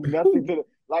 That's nothing to the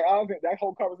I don't think that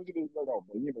whole conversation is like, oh,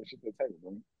 bro, you didn't bring shit to the table,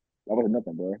 bro. That wasn't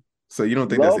nothing, bro. So you don't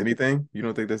think that's anything? You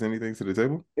don't think that's anything to the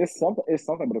table? It's something, but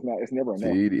it's not. It's never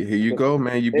enough. See, here you go,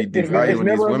 man. You be devaluing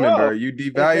these women, enough. Bro. You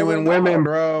devaluing women,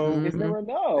 bro. It's never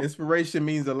enough. Inspiration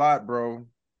means a lot, bro.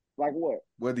 Like what?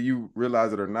 Whether you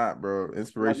realize it or not, bro.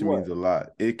 Inspiration means a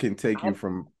lot. It can take you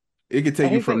from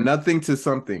nothing to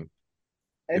something.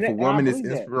 And if a woman is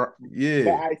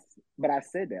But I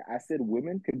said that. I said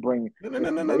women could bring no.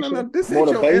 This ain't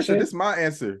your answer. This is my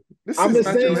answer. I'm just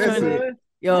saying, your answer.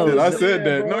 Yo, I said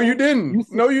that. Bro. No, you didn't.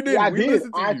 No, you didn't. Yeah, I we did.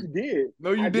 listened to I you. did.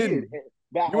 No, you didn't.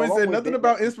 You ain't said nothing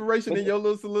about inspiration in your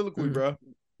little soliloquy, bro.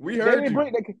 We heard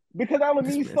you. Because that only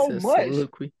means so much.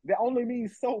 That only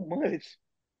means so much.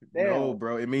 Damn. No,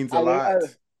 bro. It means a lot.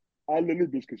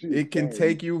 It can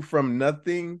take you from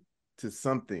nothing to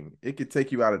something. It could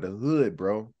take you out of the hood,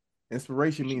 bro.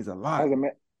 Inspiration means a lot. As a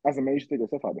man, you should take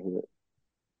yourself out of the hood.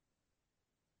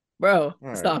 Bro,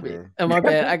 stop it. Oh, my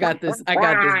bad. I got this.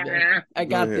 Man. I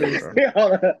got this.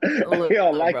 Look,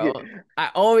 like bro. I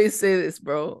always say this,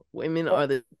 bro. Women are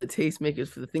the tastemakers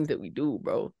for the things that we do,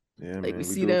 bro. Yeah, like man, we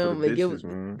see them, they dishes,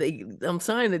 I'm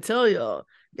trying to tell y'all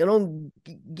don't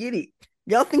get it.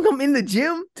 Y'all think I'm in the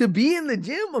gym to be in the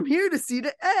gym? I'm here to see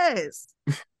the ass.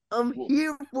 I'm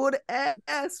here for the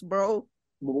ass, bro.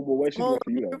 What's she Oh, doing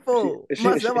for you though? beautiful.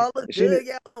 Myself, I look good.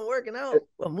 Yeah, I'm working out.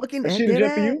 I'm looking Is at she the that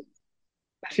jet for ass. you?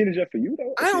 Is she the jet for you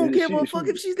though? I don't give a fuck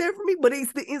if she's there for me, but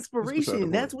it's the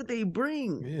inspiration. That's what they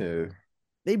bring. Yeah.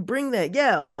 They bring that.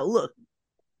 Yeah, look,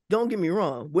 don't get me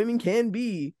wrong. Women can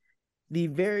be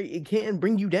it can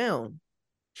bring you down.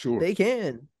 Sure. They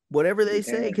can. Whatever they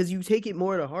say, because you take it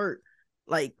more to heart.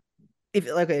 Like,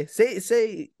 okay,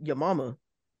 say your mama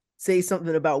say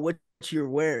something about what you're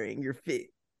wearing, your fit,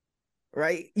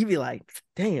 right? You'd be like,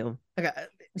 damn,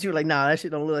 she was like, nah, that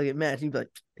shit don't look like it match. You'd be like,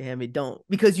 damn, it don't.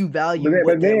 Because you value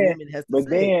what that woman has to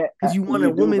say. Because you want a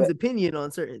woman's opinion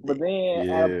on certain things. But then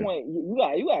at a point,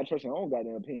 you gotta trust your own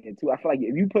goddamn opinion too. I feel like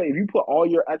if you put all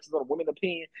your actions on a woman's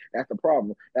opinion, that's the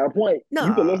problem. At a point,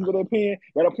 you can listen to their opinion,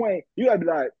 but at a point, you gotta be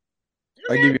like,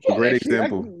 I give you a great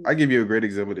example. I give you a great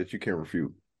example that you can't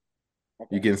refute. Okay.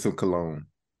 You're getting some cologne.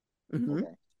 Mm-hmm. Okay.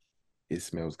 It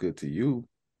smells good to you,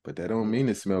 but that don't mean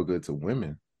it smells good to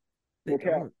women.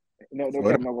 Okay. No,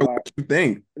 what you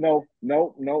think? No, I'm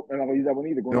not gonna use that one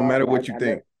either. No matter what you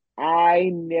think.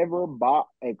 I never bought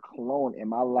a cologne in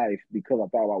my life because I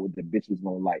thought about what the bitch was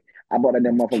gonna like. I bought that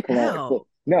damn motherfucking cologne.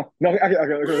 No. Why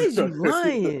is you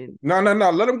lying? No.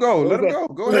 Let him go. Let him go.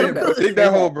 Go ahead, bro. Dig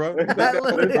that hole, bro. No.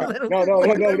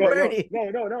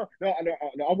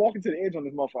 I'm walking to the edge on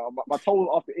this motherfucker. My toes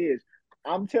off the edge.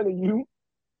 I'm telling you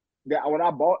that when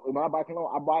I buy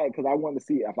cologne, I buy it because I want to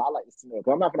see if I like the smell.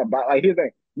 Because I'm not gonna buy. Like, here's the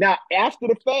thing. Now, after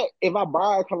the fact, if I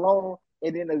buy a cologne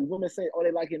and then the women say, "Oh,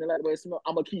 they like it and they like the way it smells,"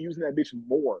 I'm gonna keep using that bitch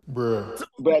more. Bruh.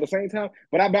 But at the same time,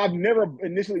 I've never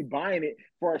initially buying it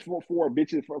for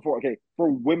bitches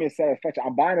for women's satisfaction.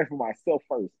 I'm buying it for myself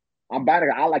first. I'm buying it.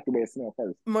 I like the way it smells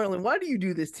first. Marlon, why do you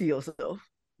do this to yourself?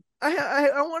 I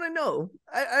want to know.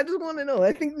 I just want to know.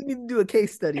 I think we need to do a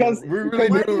case study. Because we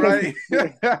really do, right?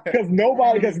 Because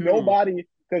somebody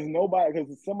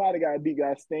got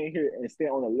to stand here and stand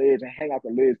on the ledge and hang out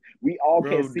the ledge. We all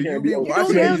can't see. Do you be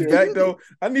watching these back though?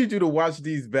 I need you to watch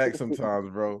these back sometimes,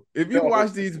 bro. If you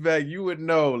watch these back, you would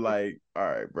know, like, all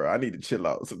right, bro, I need to chill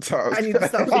out sometimes. I need to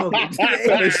stop smoking.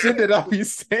 The shit that I be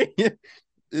saying,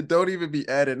 it don't even be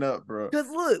adding up, bro. Because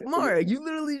look, Mara, you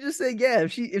literally just say, yeah,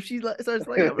 if she starts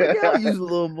like, I'm like, yeah, I'll use a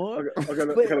little more.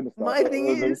 But my thing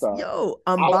is,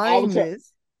 I'm buying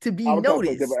this to be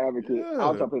noticed.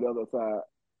 I'll try to play the other side.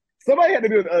 Somebody had to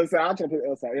do the other side. I'll try to play the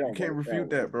other side. You can't refute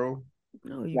that, bro.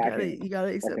 No, you gotta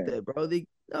accept that, bro.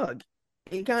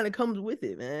 It kind of comes with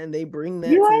it, man. They bring that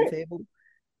to the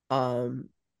table.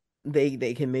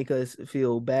 They can make us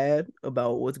feel bad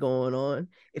about what's going on.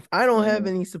 If I don't have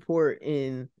any support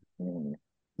in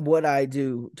what I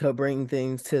do to bring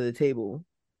things to the table,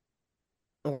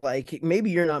 like,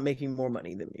 maybe you're not making more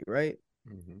money than me, right?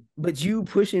 Mm-hmm. But you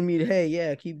pushing me to, hey,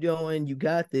 yeah, keep going. You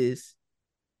got this.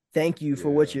 Thank you for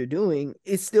what you're doing.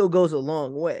 It still goes a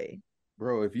long way.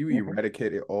 Bro, if you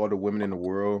eradicated all the women in the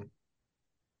world,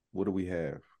 what do we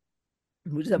have?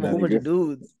 We just have a whole bunch of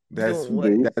dudes. That's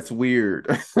weird.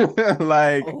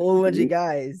 Like a whole bunch of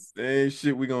guys. Ain't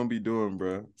shit we gonna be doing,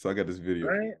 bro. So I got this video.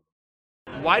 Right.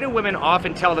 Why do women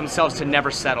often tell themselves to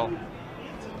never settle?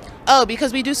 Oh,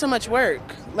 because we do so much work.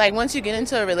 Like, once you get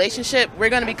into a relationship,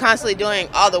 we're going to be constantly doing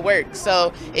all the work.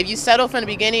 So if you settle from the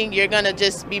beginning, you're going to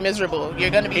just be miserable. You're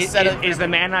going to be settled. Is the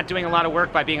man not doing a lot of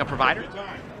work by being a provider?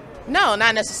 No,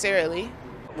 not necessarily.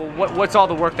 Well, what's all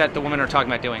the work that the women are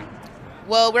talking about doing?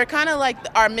 Well, we're kind of like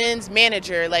our men's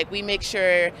manager. Like, we make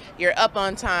sure you're up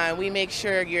on time. We make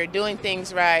sure you're doing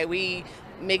things right. We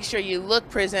make sure you look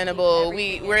presentable.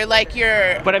 We're like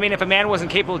your... But I mean, if a man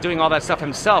wasn't capable of doing all that stuff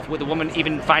himself, would the woman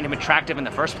even find him attractive in the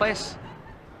first place?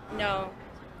 No.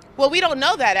 Well, we don't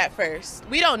know that at first.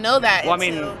 We don't know that. Well, I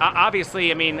mean, obviously,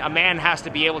 a man has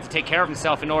to be able to take care of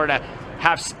himself in order to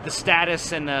have the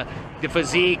status and the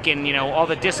physique and, all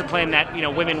the discipline that,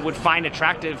 women would find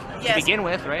attractive to begin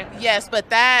with, right? Yes, but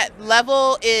that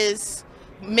level is...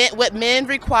 what men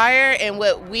require and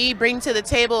what we bring to the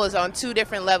table is on two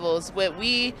different levels. What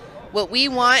we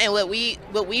want and what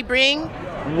we bring.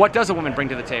 What does a woman bring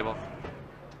to the table?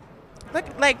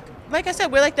 Like I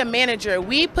said, we're like the manager.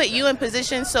 We put you in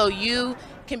position so you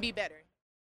can be better.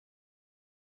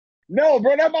 No,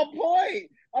 bro, that's my point.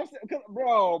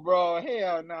 Bro,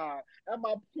 hell nah. That's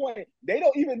my point. They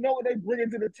don't even know what they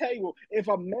bringing to the table. If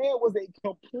a man was a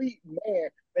complete man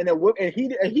and he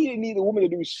didn't need the woman to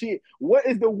do shit, what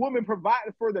is the woman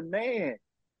providing for the man?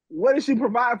 What is she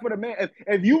providing for the man?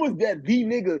 If you was the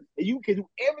nigga and you can do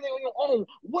everything on your own,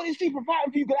 what is she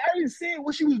providing for you? Because I already said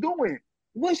what she was doing.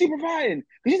 What is she providing?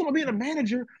 Because she's gonna be a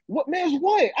manager. What manage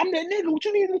what? I'm that nigga. What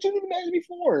you need to manage me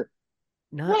for?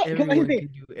 Not everyone can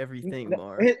do everything,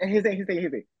 Mark. Here's the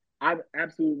thing. I'm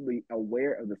absolutely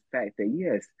aware of the fact that,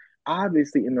 yes,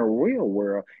 obviously in the real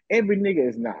world, every nigga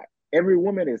is not. Every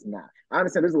woman is not. I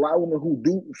understand there's a lot of women who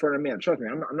do for a man. Trust me,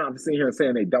 I'm not sitting here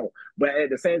saying they don't. But at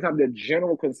the same time, the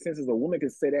general consensus of women can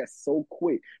say that so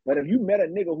quick. But if you met a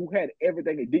nigga who had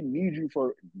everything and didn't need you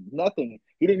for nothing,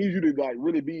 he didn't need you to like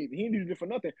really be, he didn't need you for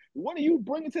nothing. What are you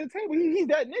bringing to the table? He's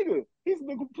that nigga. He's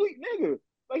the complete nigga.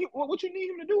 Like what you need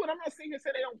him to do? And I'm not sitting here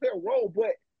saying they don't play a role,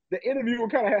 but the interviewer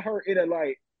kind of had her in a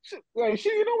like she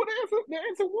you know what the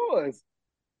answer was.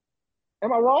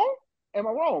 Am I wrong? Am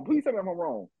I wrong? Please tell me I'm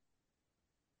wrong.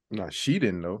 No, she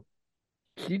didn't know.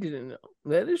 She didn't know.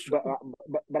 That is true.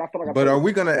 But I feel like. But are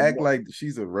we gonna act like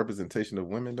she's a representation of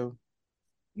women though?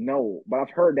 No, but I've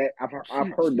heard that.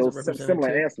 I've heard those similar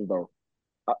answers though.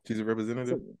 She's a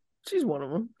representative. She's one of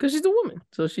them because she's a woman.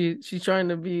 So she's trying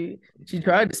to be. She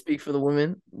tried to speak for the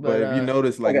women, but if you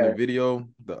notice, like in the video,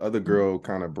 the other girl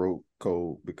kind of broke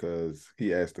code because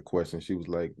he asked the question. She was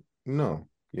like, "No,"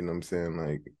 you know what I'm saying?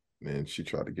 Like, and she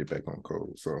tried to get back on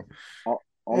code. So, all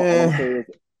I'm gonna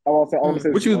say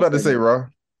is, what you was about to say, Raw?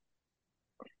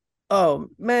 Oh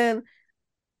man,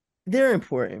 they're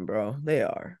important, bro. They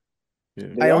are.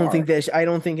 Yeah. I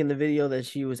don't think in the video that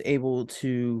she was able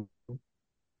to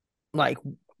like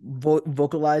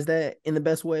vocalize that in the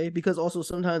best way, because also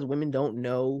sometimes women don't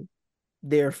know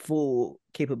their full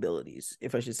capabilities,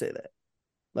 if I should say that.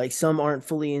 Like some aren't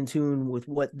fully in tune with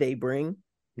what they bring,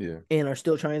 and are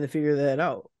still trying to figure that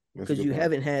out because you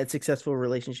haven't had successful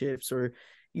relationships, or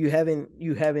you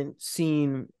haven't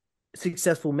seen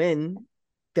successful men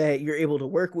that you're able to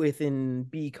work with and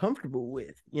be comfortable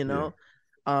with, you know.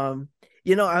 I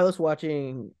was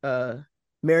watching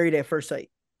Married at First Sight.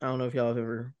 I don't know if y'all have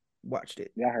ever watched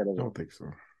it. Yeah, I heard of it. I don't think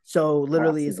so. So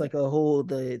literally it's like a whole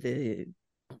the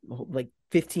like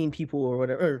 15 people or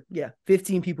whatever,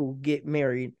 15 people get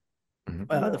married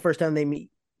the first time they meet.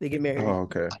 They get married. Oh,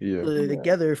 okay. Yeah. So they're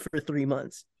together for 3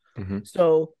 months. Mm-hmm.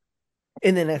 So,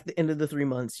 and then at the end of the 3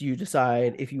 months, you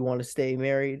decide if you want to stay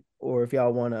married or if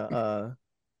y'all want to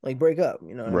like break up,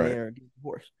 you know what I mean, or get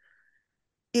divorced.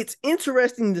 It's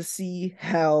interesting to see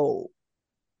how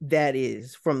that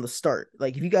is from the start.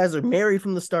 Like if you guys are married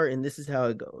from the start and this is how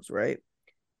it goes, right?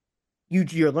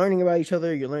 You're learning about each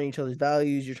other, you're learning each other's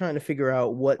values, you're trying to figure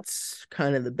out what's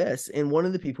kind of the best. And one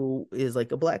of the people is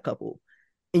like a black couple.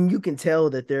 And you can tell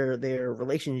that their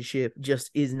relationship just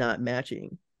is not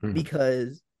matching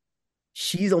because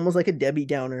she's almost like a Debbie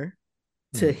Downer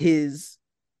to his,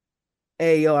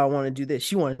 hey, yo, I want to do this.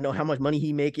 She wanted to know how much money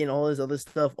he making, all this other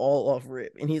stuff, all off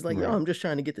rip. And he's like, yo, I'm just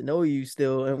trying to get to know you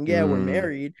still. And we're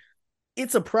married.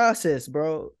 It's a process,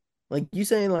 bro. Like you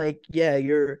saying like, yeah,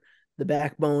 you're the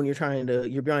backbone. You're trying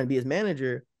to be his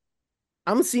manager.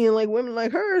 I'm seeing like women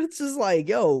like her. It's just like,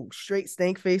 yo, straight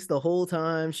stank face the whole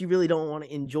time. She really don't want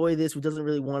to enjoy this. Who doesn't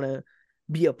really want to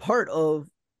be a part of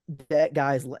that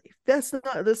guy's life. That's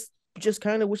just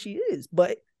kind of what she is.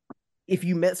 But if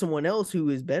you met someone else who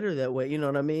is better that way, you know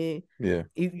what I mean? Yeah.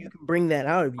 You can bring that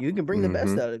out of you. You can bring the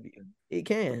best out of you. It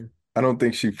can. I don't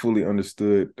think she fully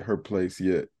understood her place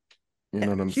yet. You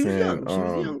know what I'm saying? She was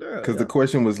a young girl. Because the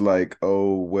question was like,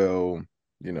 oh, well,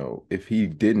 you know, if he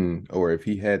didn't, or if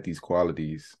he had these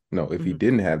qualities, if he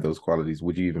didn't have those qualities,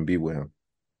 would you even be with him?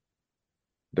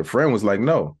 The friend was like,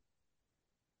 no.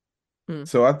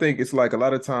 So I think it's like a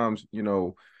lot of times, you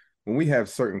know, when we have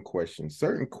certain questions,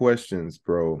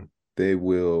 bro, they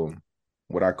will,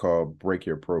 what I call break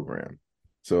your program.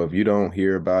 So if you don't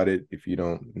hear about it, if you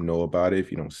don't know about it,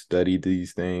 if you don't study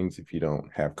these things, if you don't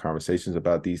have conversations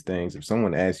about these things, if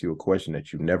someone asks you a question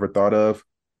that you never thought of,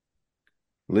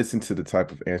 listen to the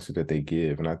type of answer that they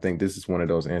give. And I think this is one of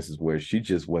those answers where she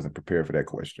just wasn't prepared for that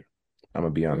question. I'm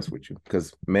going to be honest with you.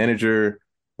 Because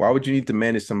why would you need to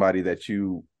manage somebody that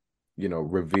you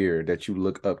revere, that you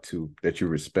look up to, that you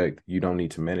respect? You don't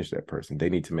need to manage that person. They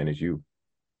need to manage you.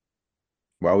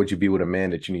 Why would you be with a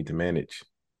man that you need to manage?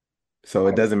 So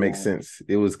it doesn't make sense.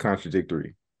 It was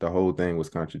contradictory. The whole thing was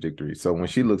contradictory. So when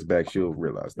she looks back, she'll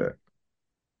realize that.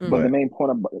 But the main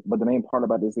part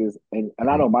about this is, and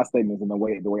I know my statements and the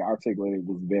way I articulated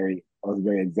was very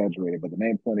exaggerated. But the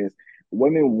main point is,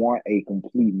 women want a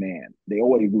complete man. They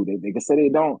always do. They can say they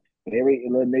don't. But every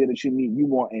little nigga that you meet, you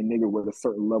want a nigga with a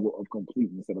certain level of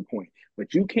completeness at a point.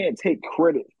 But you can't take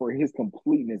credit for his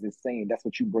completeness and saying that's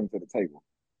what you bring to the table.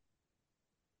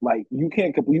 Like you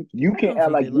can't act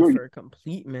like you're for a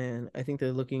complete man. I think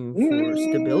they're looking for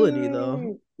stability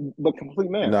though. But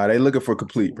complete man. Nah, they looking for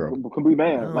complete, bro. Complete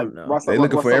man. Like they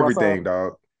looking for everything,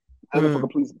 dog. I'm looking for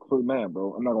complete man,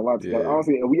 bro. I'm not gonna lie to you.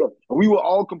 Honestly, if we were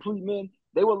all complete men,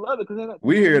 they would love it because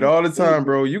we hear it all the time,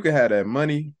 bro. You can have that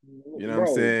money. You know what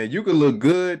I'm saying? You could look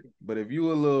good, but if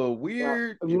you a little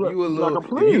weird, if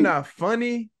you're not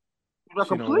funny, You're She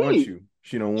don't want complete. you.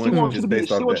 She don't She want you wants you just to be.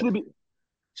 based off that.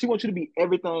 She wants you to be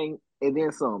everything and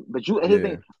then some. But you, his Yeah.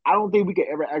 thing, I don't think we could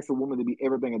ever ask a woman to be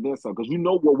everything and then some, because you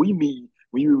know what we mean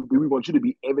when we want you to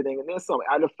be everything and then some.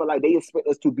 I just feel like they expect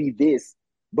us to be this,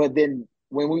 but then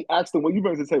when we ask them, what you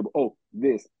bring to the table, oh,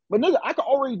 this. But nigga, I can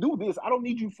already do this. I don't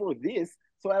need you for this.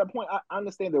 So at a point, I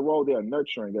understand their role. They're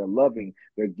nurturing, they're loving,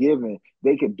 they're giving.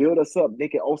 They can build us up. They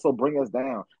can also bring us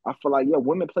down. I feel like, yeah,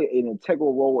 women play an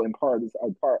integral role in part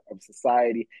of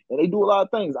society, and they do a lot of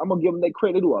things. I'm gonna give them their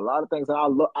credit. They do a lot of things, and I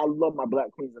love my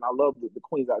black queens, and I love the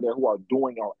queens out there who are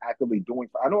doing or actively doing.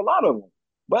 I know a lot of them,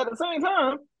 but at the same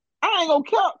time, I ain't gonna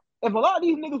cap if a lot of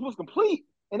these niggas was complete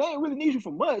and they ain't really need you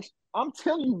for much. I'm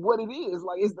telling you what it is.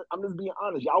 Like I'm just being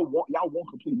honest. Y'all want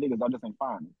complete niggas. I just ain't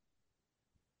finding.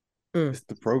 It's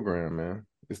the program, man.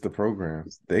 It's the program.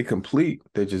 They complete.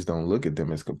 They just don't look at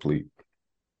them as complete.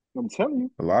 I'm telling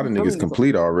you. A lot of niggas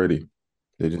complete already.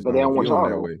 They just but they don't view want them y'all that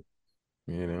though. way.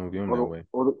 Yeah, they don't view them or that the, way.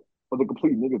 Or the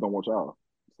complete niggas don't want y'all.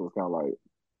 So it's kind of like.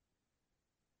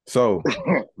 So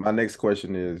my next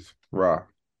question is, Ra.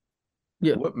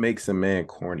 Yeah. What makes a man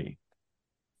corny?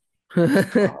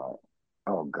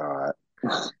 Oh God.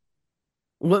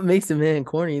 What makes a man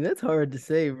corny? That's hard to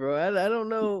say, bro. I don't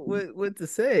know what to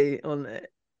say on that.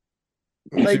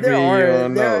 Like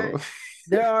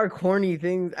there are corny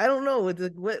things. I don't know what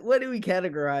do we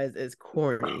categorize as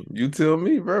corny? You tell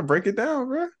me, bro. Break it down,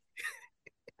 bro.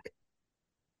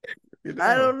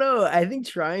 I don't know. I think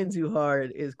trying too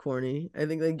hard is corny. I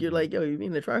think like you're like, yo, you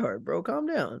mean to try hard, bro. Calm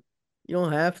down. You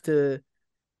don't have to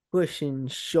push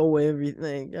and show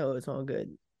everything. Yo, it's all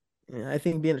good. Yeah, I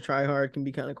think being a try hard can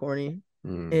be kind of corny.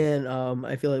 And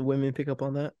I feel like women pick up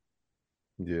on that.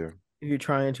 Yeah. If you're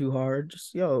trying too hard,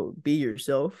 just be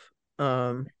yourself.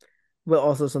 But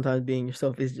also sometimes being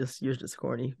yourself is you're just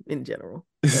corny in general.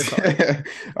 That's hard.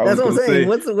 That's what I'm saying.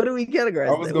 What do we categorize?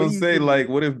 I was gonna say, like,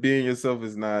 what if being yourself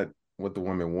is not what the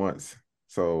woman wants?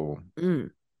 So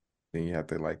then you have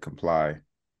to like comply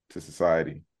to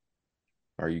society.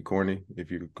 Are you corny if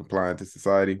you're complying to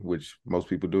society, which most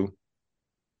people do?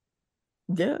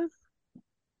 Yeah.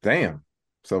 Damn.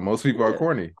 So most people are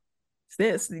corny.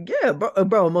 Yeah,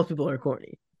 bro. Most people are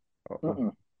corny. Okay.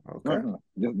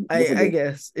 I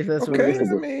guess if that's what it is.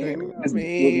 I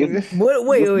mean,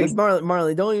 wait,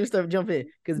 Marley, don't even start jumping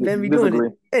in because Ben be doing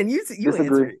it. And you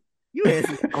answer it. You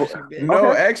answer the question, Ben.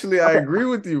 No, actually, I agree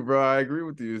with you, bro. I agree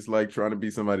with you. It's like trying to be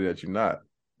somebody that you're not.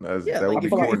 That would be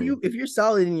corny. If you're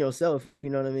solid in yourself, you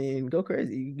know what I mean. Go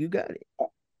crazy. You got it.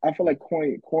 I feel like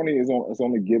corny is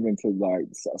only given to like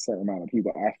a certain amount of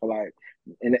people. I feel like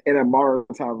in a modern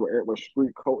times where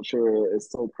street culture is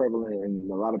so prevalent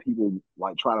and a lot of people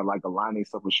like try to like align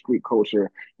themselves with street culture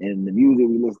and the music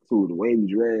we listen to, the way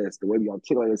we dress, the way we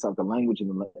articulate ourselves, the language and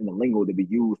the lingo that we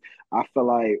use. I feel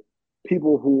like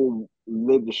people who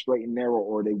live the straight and narrow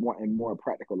or they want a more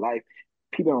practical life,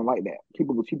 people don't like that.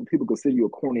 People consider you a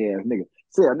corny ass nigga.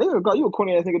 Say a nigga call you a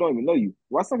corny ass nigga don't even know you.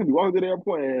 Why some could be walking to the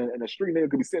airport and a street nigga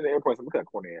could be sitting in the airport and say, look at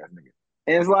that corny ass nigga.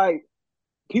 And it's like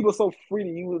people are so free to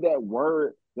use that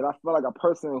word that I feel like a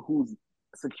person who's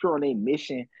secure in their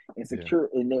mission and secure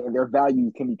in their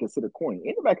values can be considered corny.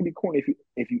 Anybody can be corny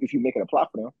if you make it apply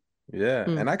for them. Yeah,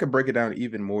 and I could break it down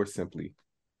even more simply.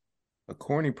 A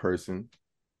corny person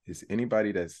is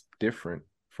anybody that's different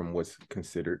from what's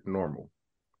considered normal.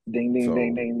 Ding, ding,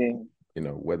 ding, ding, ding. You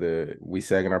know, whether we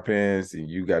sagging our pants and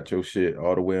you got your shit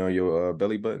all the way on your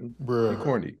belly button, you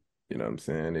corny. You know what I'm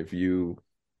saying? If you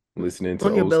listening to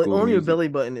old school on music, your belly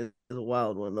button is a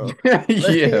wild one though. Yeah,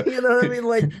 you know what I mean.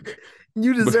 Like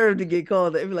you deserve to get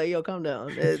called. They'd be like, "Yo, calm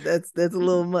down. That's a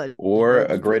little much." Or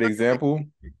a great example,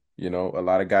 you know, a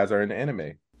lot of guys are into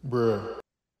anime.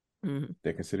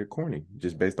 They're considered corny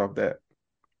just based off that.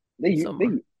 They used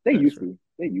to.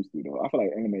 They used to though. I feel like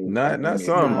anime. Not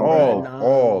some.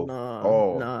 All.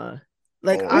 Nah.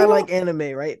 Like I like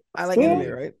anime, right? I like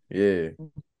anime, right? Yeah.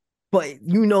 But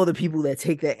you know the people that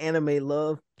take that anime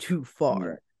love too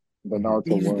far. The Naruto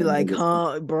you just be like,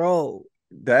 bro.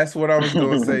 That's what I was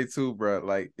gonna say too, bro.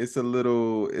 Like it's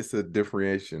a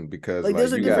differentiation because like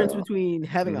there's a difference between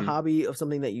having a hobby of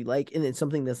something that you like and then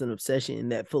something that's an obsession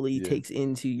that fully takes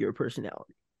into your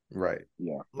personality. Right.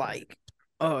 Yeah. Like,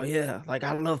 oh yeah, like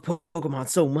I love Pokemon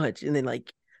so much, and then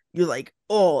like you're like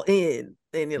all in.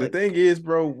 And you're the like, thing is,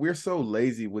 bro, we're so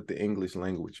lazy with the English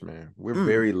language, man. We're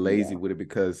very lazy with it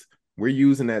because we're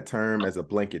using that term as a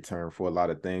blanket term for a lot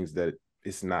of things that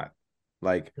it's not.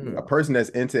 Like a person that's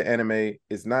into anime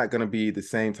is not going to be the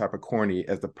same type of corny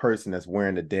as the person that's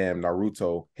wearing the damn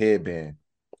Naruto headband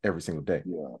every single day.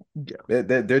 Yeah.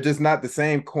 They're just not the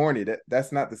same corny.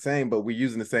 That's not the same, but we're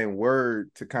using the same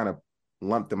word to kind of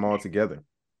lump them all together.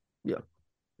 Yeah.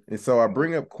 And so I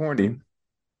bring up Corny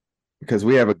because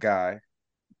we have a guy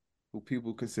who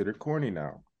people consider corny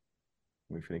now.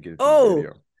 We finna get into the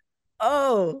video.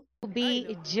 Oh.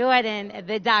 B. Jordan,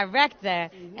 the director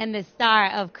and the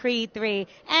star of Creed 3.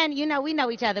 And, you know, we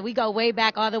know each other. We go way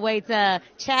back all the way to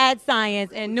Chad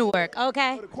Science in Newark,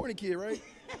 okay? The corny kid, right?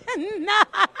 No,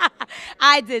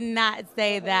 I did not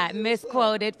say that.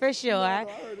 Misquoted for sure.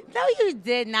 No, you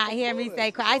did not hear me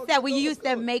say. I said we used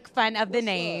to make fun of the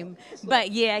name.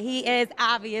 But yeah, he is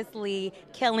obviously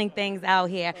killing things out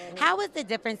here. How is the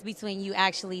difference between you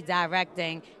actually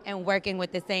directing and working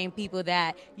with the same people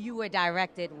that you were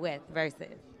directed with versus?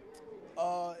 It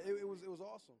was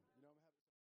awesome.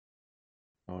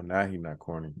 Oh, now he not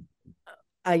corny.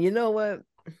 You know what?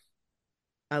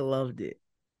 I loved it.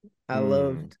 I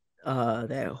loved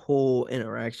that whole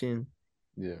interaction.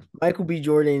 Yeah. Michael B.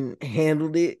 Jordan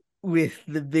handled it with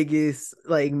the biggest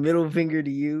like middle finger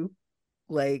to you.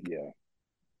 Like, yeah.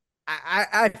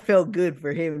 I felt good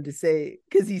for him to say,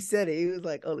 because he said it. He was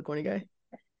like, "Oh, the corny guy."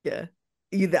 Yeah.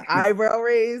 The eyebrow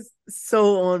raise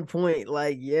so on point.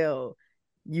 Like, yo,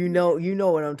 you know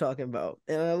what I'm talking about.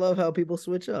 And I love how people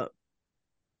switch up.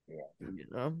 Yeah. You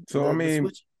know. So I mean,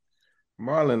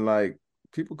 Marlon, like,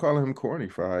 people calling him corny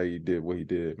for how he did what he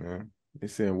did, man. They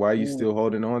saying, why are you still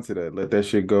holding on to that? Let that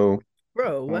shit go.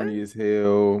 Bro, corny what? as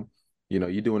hell. You know,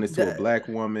 you doing this to a black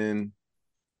woman.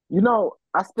 You know,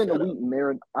 I spent a week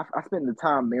I spent the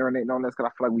time marinating on this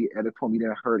because I feel like we at a point we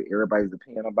didn't heard everybody's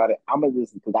opinion about it. I'm gonna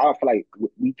listen because I feel like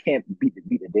we can't beat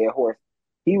the dead horse.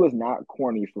 He was not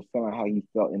corny for feeling how he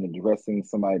felt in addressing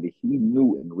somebody that he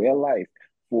knew in real life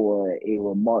for a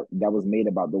remark that was made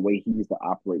about the way he used to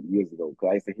operate years ago. Because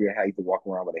I used to hear how he used to walk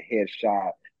around with a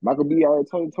headshot. Michael B. already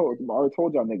told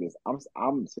y'all niggas,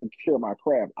 I'm secure my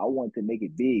craft. I want to make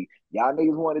it big. Y'all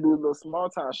niggas want to do a little small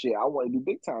time shit. I want to do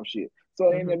big time shit. So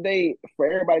at the end of the day, for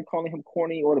everybody calling him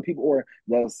corny, or the people, or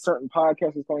the certain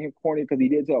podcasters calling him corny because he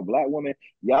did to a black woman,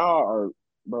 y'all are,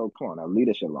 bro, come on now, leave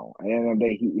that shit alone. At the end of the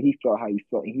day, he felt how he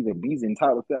felt. He's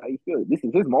entitled to how he feels. This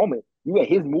is his moment. You at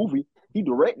his movie. He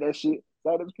direct that shit.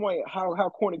 So at this point, how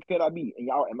corny can I be? And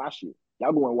y'all at my shit.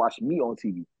 Y'all go and watch me on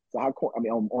TV. So how corny, I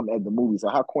mean, on the movie. So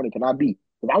how corny can I be?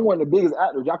 Because I'm one of the biggest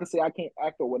actors. Y'all can say I can't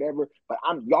act or whatever, but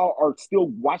y'all are still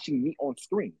watching me on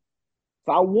screen.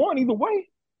 So I won either way.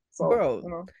 So, bro, you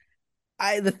know.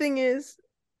 The thing is,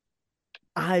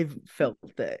 I've felt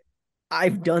that.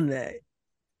 I've done that.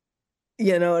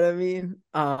 You know what I mean?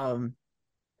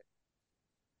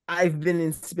 I've been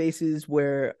in spaces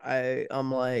where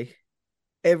I'm like,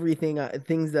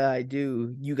 things that I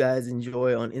do, you guys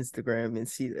enjoy on Instagram and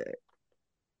see that.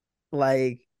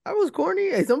 Like, I was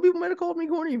corny. Some people might have called me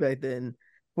corny back then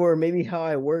for maybe how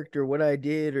I worked or what I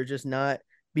did or just not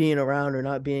being around or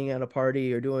not being at a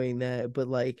party or doing that. But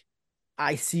like,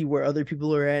 I see where other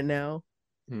people are at now,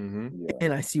 and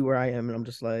I see where I am, and I'm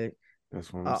just like,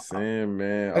 that's what I'm saying,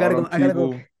 man. I gotta All go. them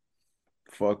people,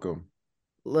 fuck them.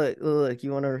 Look.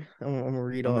 You wanna? I'm gonna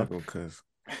read off. I'm not gonna cuss.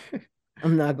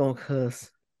 I'm not gonna cuss.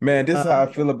 Man, this is how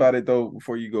I feel about it though.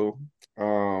 Before you go,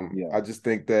 I just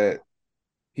think that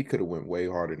he could have went way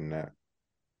harder than that.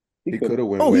 He could have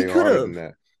went way harder than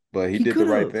that. But he did the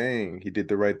right thing. He did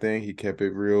the right thing. He kept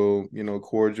it real,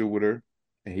 cordial with her.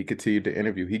 And he continued the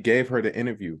interview. He gave her the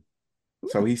interview.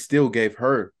 So he still gave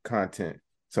her content.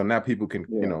 So now people can,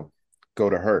 go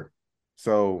to her.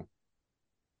 So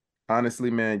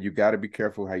honestly, man, you got to be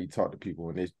careful how you talk to people.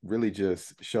 And it really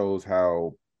just shows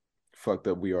how fucked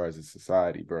up we are as a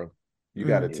society, bro. You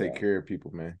got to take care of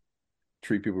people, man.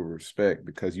 Treat people with respect,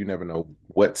 because you never know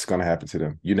what's going to happen to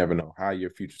them. You never know how your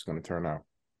future's going to turn out.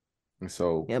 And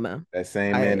so that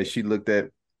same man that she looked at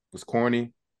was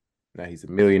corny. Now he's a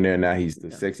millionaire. Now he's the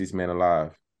sexiest man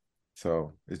alive.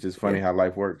 So it's just funny how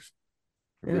life works.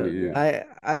 It really is.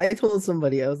 I told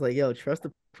somebody, I was like, yo, trust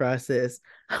the process.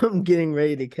 I'm getting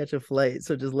ready to catch a flight.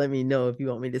 So just let me know if you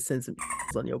want me to send some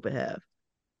on your behalf.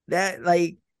 That,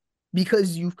 like,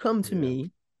 because you've come to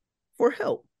me for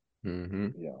help.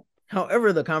 Yeah.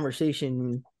 However, the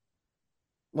conversation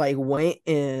like went,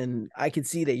 and I could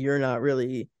see that you're not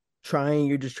really trying.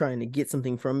 You're just trying to get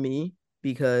something from me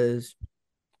because,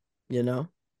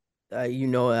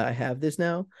 I have this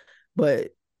now,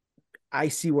 but I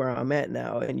see where I'm at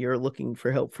now, and you're looking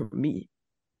for help from me.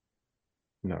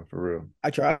 No, for real. I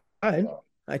tried. I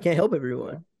can't help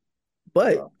everyone,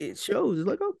 but it shows. It's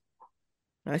like, oh,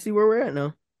 I see where we're at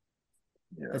now.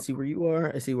 I see where you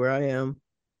are. I see where I am.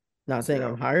 Not saying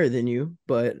I'm higher than you,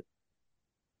 but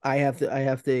I have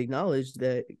to acknowledge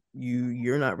that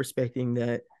you're not respecting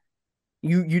that.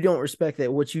 You don't respect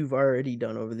that what you've already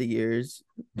done over the years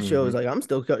shows. Like, I'm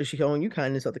still showing you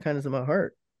kindness out the kindness of my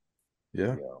heart.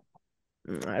 Yeah.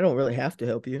 I don't really have to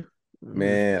help you.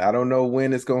 Man, I don't know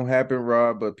when it's gonna happen,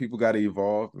 Rob, but people gotta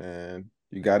evolve, man.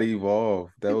 You gotta evolve.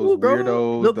 Those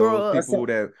weirdos, those people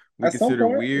that we consider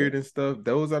weird and stuff,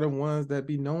 those are the ones that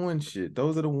be knowing shit.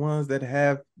 Those are the ones that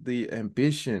have the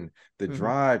ambition, the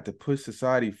drive to push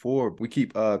society forward. We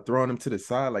keep throwing them to the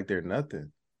side like they're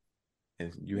nothing.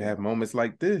 And you have moments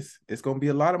like this. It's gonna be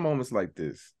a lot of moments like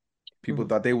this. People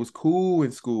thought they was cool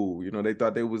in school. You know, they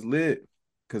thought they was lit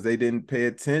because they didn't pay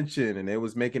attention and they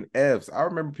was making F's. I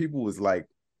remember people was like,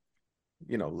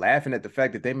 you know, laughing at the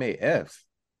fact that they made F's.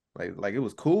 Like it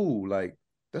was cool. Like,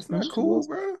 that's not cool,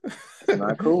 bro. It's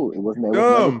not cool. It was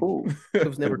never cool. It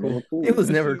was never cool. It was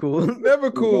never cool.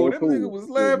 Never cool. Them niggas was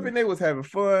laughing. They was having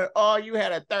fun. Oh, you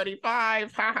had a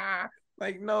 35. Haha.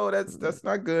 Like, no, that's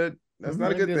not good. That's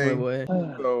not a good thing.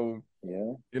 So,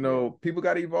 you know, people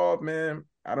got to evolve, man.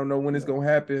 I don't know when it's going to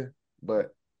happen,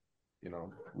 but, you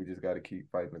know, we just got to keep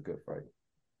fighting a good fight.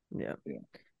 Yeah.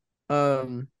 I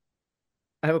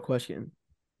have a question.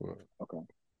 Okay.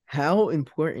 How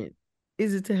important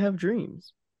is it to have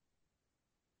dreams?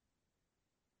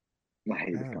 I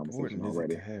hate this conversation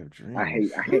already. I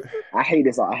hate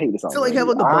this. I hate this. So like have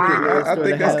like a bucket list. I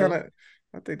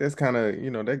think that's kind of you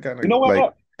know that kind of you know what?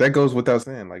 Like that goes without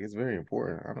saying. Like it's very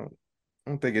important. I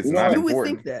don't think it's not important. You would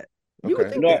think that. You would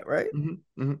think that, right?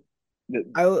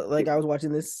 I was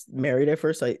watching this Married at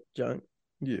First Sight junk.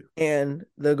 Yeah. And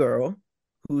the girl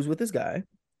who's with this guy,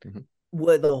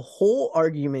 what the whole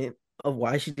argument of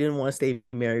why she didn't want to stay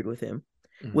married with him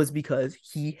was because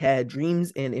he had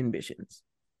dreams and ambitions.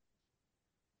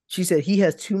 She said he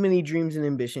has too many dreams and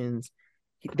ambitions,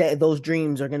 that those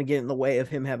dreams are going to get in the way of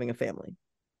him having a family.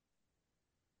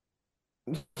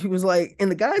 He was like, and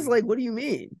the guy's like, what do you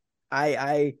mean?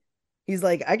 He's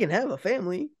like, I can have a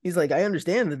family. He's like, I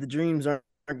understand that the dreams aren't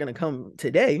going to come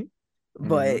today,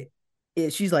 but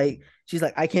she's like,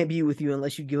 I can't be with you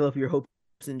unless you give up your hopes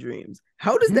and dreams.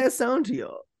 How does that sound to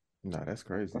y'all? No, that's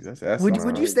crazy.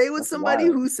 Would you stay with somebody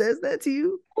who says that to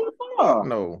you?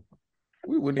 No.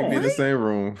 We wouldn't even be in the same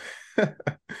room.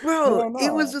 Bro,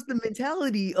 it was just the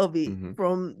mentality of it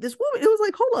from this woman. It was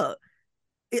like, hold up.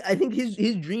 I think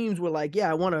his dreams were like, yeah,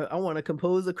 I want to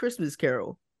compose a Christmas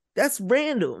carol. That's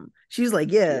random. She's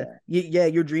like, yeah,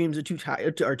 your dreams are too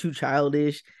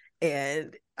childish.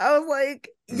 And I was like,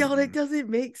 yo, that doesn't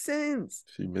make sense.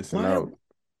 She missing out.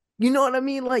 You know what I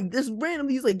mean? Like this random,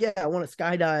 he's like, yeah, I want to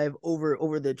skydive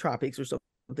over the tropics or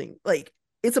something. Like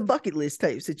it's a bucket list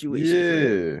type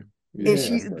situation. And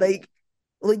she's like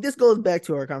this goes back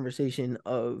to our conversation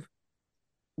of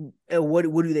what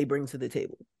do they bring to the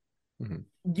table?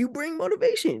 You bring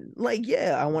motivation. Like,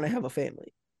 yeah, I want to have a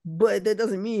family, but that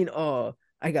doesn't mean, oh,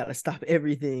 I gotta stop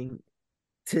everything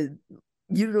to,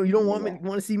 you don't want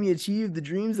to see me achieve the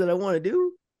dreams that I want to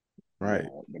do. Right.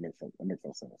 That makes sense. That makes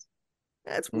no sense.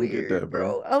 That's weird,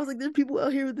 bro. I was like, there's people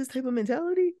out here with this type of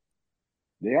mentality.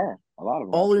 They are. A lot of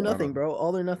them. All or nothing, bro.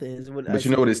 All or nothing is what. But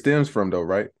you know what it stems from, though,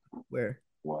 right? Where?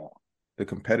 Wow. The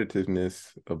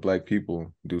competitiveness of Black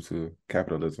people due to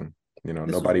capitalism. You know,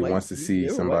 nobody wants to see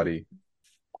somebody.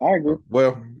 I agree.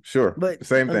 Well, sure, but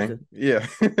same thing. Yeah.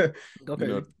 Okay. You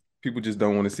know, people just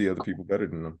don't want to see other people better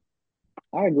than them.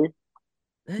 I agree.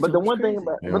 But the one thing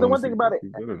about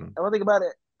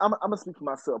it, I'm gonna speak for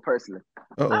myself personally.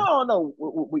 I don't know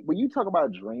when you talk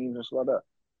about dreams and stuff like that.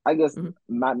 I guess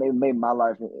maybe my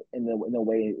life in a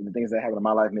way, the things that happen in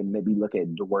my life maybe look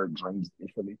at the word dreams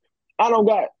differently. I don't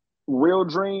got real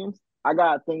dreams. I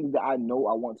got things that I know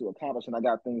I want to accomplish, and I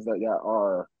got things that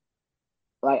are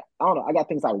like, I don't know. I got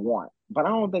things I want, but I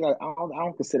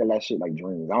don't consider that shit like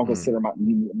dreams. I don't consider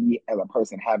me as a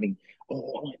person having, I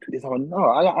want to do this. No,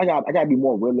 I got to be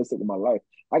more realistic with my life.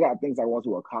 I got things I want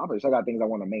to accomplish. I got things I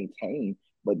want to maintain.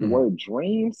 But the word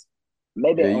dreams,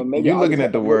 maybe you're looking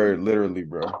at the word literally,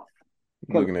 bro.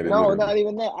 You're looking at it. No, literally. not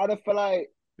even that. I just feel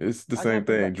like it's the same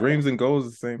thing. Dreams and goals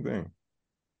is the same thing.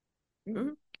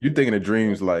 You're thinking of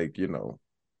dreams like, you know,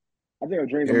 I think of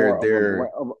dreams are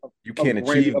more you can't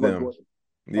achieve them.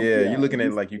 Yeah, you're looking at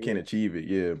it like you can't achieve it.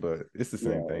 Yeah, but it's the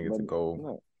same thing. It's a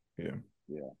goal. Yeah.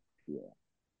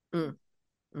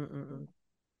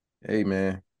 Hey,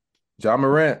 man. Ja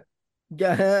Morant.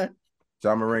 Yeah.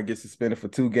 Ja Morant gets suspended for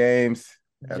 2 games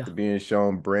after being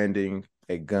shown branding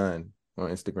a gun on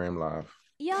Instagram Live.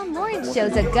 Young Lawrence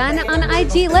shows a gun on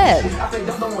IG Live.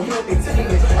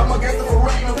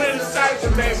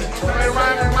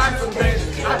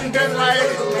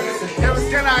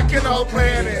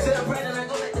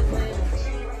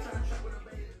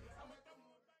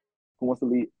 Who wants to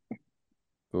lead?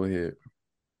 Go ahead.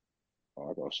 Oh,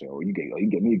 I go show you.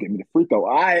 Get me the free throw.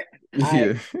 All right.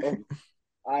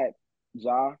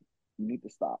 Ja, you need to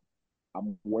stop.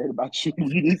 I'm worried about you.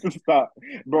 You need to stop,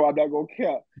 bro. I'm not gonna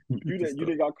care. You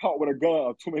didn't got caught with a gun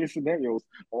on too many scenarios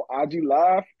on IG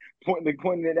Live,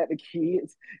 pointing it at the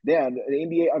kids. Damn, the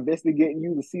NBA investigating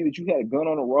you to see that you had a gun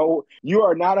on the road. You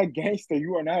are not a gangster.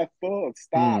 You are not a thug.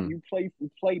 Stop. You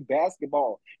play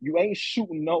basketball. You ain't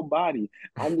shooting nobody.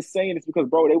 I'm just saying this because,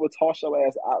 bro, they would toss your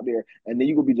ass out there, and then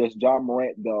you could be just John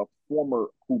Morant, the former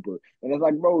Hooper. And it's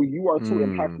like, bro, you are too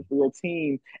impactful for your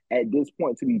team at this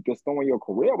point to be bestowing your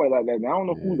career away like that. And I don't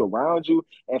know who's around you,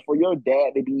 and for your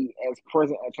dad to be as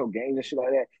present at your games and shit like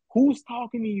that, who's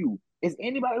talking to you? Is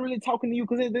anybody really talking to you?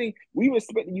 Because we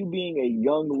respected you being a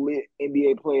young lit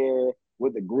NBA player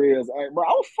with the grills. All right, bro,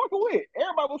 I was fucking with it.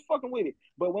 Everybody was fucking with it.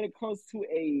 But when it comes to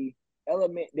a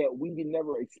element that we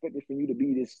never expected for you to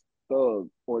be this thug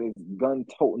or this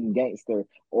gun-toting gangster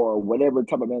or whatever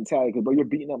type of mentality, because bro, you're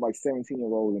beating up like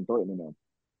 17-year-olds and threatening them.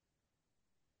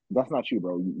 That's not you,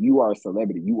 bro. You are a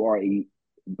celebrity. You are a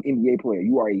NBA player.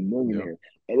 You are a millionaire.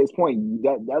 At this point,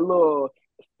 that little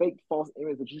fake false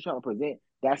image that you're trying to present,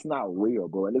 that's not real,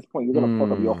 bro. At this point, you're gonna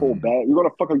fuck up your whole bag. You're gonna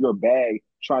fuck up your bag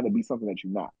trying to be something that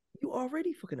you're not. You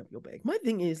already fucking up your bag. My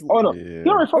thing is, oh no, you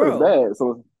already fucked his bag.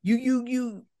 So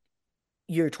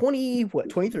you're 20, what,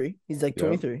 23? He's like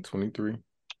 23. 23.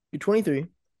 You're 23.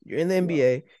 You're in the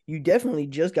NBA. You definitely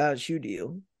just got a shoe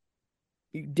deal.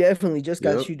 You definitely just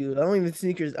got shoe deal. I don't even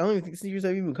think sneakers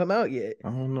have even come out yet. I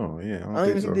don't know. Yeah, I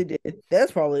don't even think they did.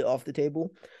 That's probably off the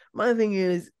table. My thing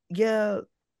is,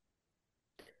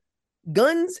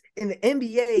 guns in the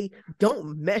NBA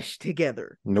don't mesh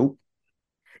together. Nope.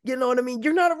 You know what I mean?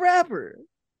 You're not a rapper.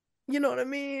 You know what I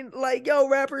mean? Like, yo,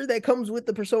 rapper that comes with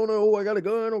the persona, oh, I got a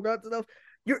gun, or got stuff.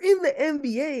 You're in the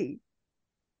NBA.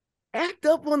 Act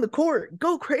up on the court.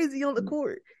 Go crazy on the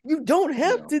court. You don't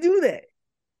have to do that.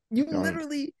 You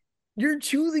literally, you're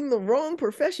choosing the wrong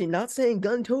profession. Not saying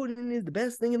gun toting is the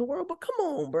best thing in the world, but come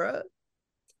on, bro.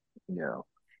 Yeah.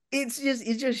 It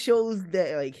just shows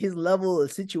that like his level of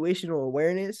situational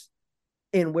awareness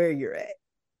and where you're at.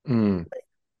 Like,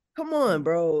 come on,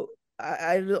 bro.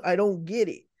 I don't get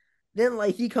it. Then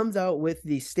like he comes out with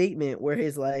the statement where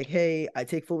he's like, hey, I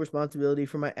take full responsibility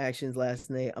for my actions last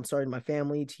night. I'm sorry to my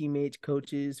family, teammates,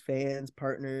 coaches, fans,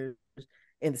 partners,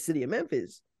 and the city of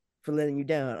Memphis for letting you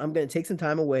down. I'm going to take some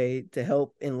time away to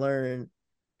help and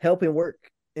work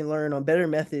and learn on better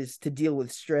methods to deal with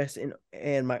stress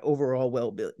and my overall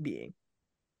well-being.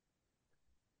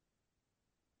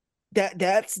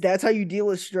 That's how you deal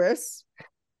with stress.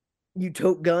 You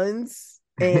tote guns,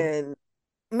 and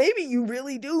maybe you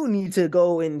really do need to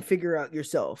go and figure out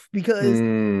yourself, because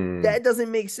that doesn't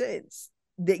make sense.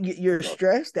 That you're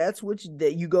stressed. That's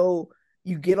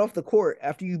you get off the court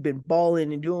after you've been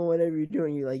balling and doing whatever you're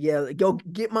doing. You're like, yeah, go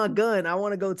get my gun. I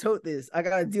want to go tote this. I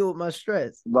got to deal with my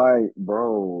stress. Like,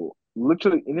 bro,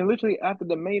 literally after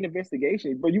the main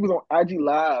investigation, bro, you was on IG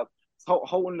Live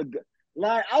holding the gun.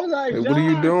 Like, I was like, what are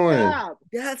you doing? Stop.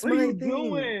 That's what my are you thing.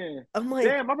 Doing? I'm like,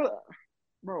 damn,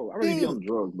 bro, I really be on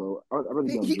drugs, bro. I really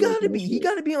be on he drugs. He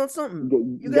gotta be on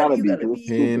something. You gotta be.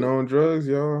 He ain't on drugs,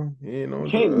 y'all. He ain't on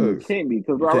drugs. Can't be,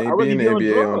 because I really be in the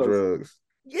NBA on drugs.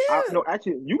 Yeah. No,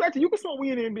 actually, you can smoke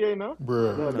weed in the NBA now.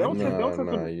 Bruh. They don't test.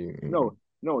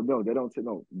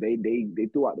 No, they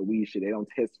threw out the weed shit. They don't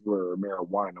test for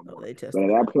marijuana no more. But at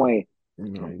that point,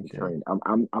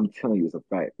 I'm telling you, it's a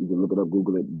fact. You can look it up,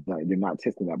 Google it. Like, they're not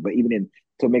testing that. But even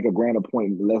to make a grand a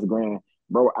point, less grand,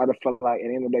 bro, I just felt like at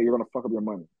the end of the day, you're gonna fuck up your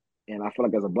money. And I feel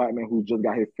like as a black man who just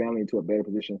got his family into a better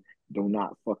position, do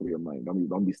not fuck up your money.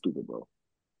 Don't be stupid, bro.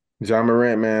 John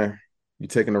Morant, man, you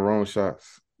taking the wrong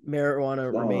shots.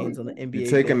 Marijuana remains on the NBA. You're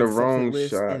taking the wrong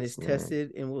list shots, and is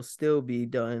tested and will still be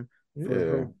done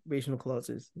for probational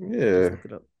clauses. Yeah. Just look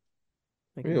it up.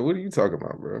 What are you talking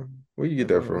about, bro? Where you get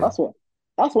that from? That's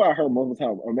what I heard most of the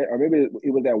time. Or maybe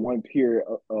it was that one period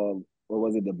of or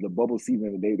was it the bubble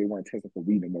season that they weren't testing for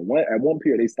weed anymore. At one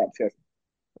period they stopped testing.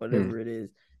 Whatever it is.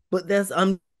 But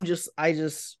I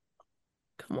just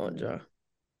come on, John.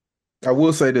 I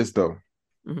will say this though.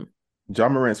 Mm-hmm.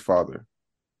 John Morant's father,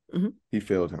 he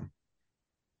failed him.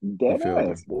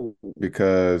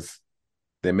 Because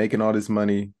they're making all this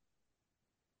money.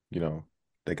 You know,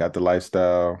 they got the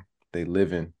lifestyle, they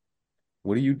living.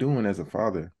 What are you doing as a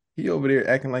father? He over there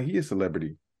acting like he a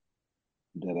celebrity.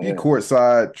 He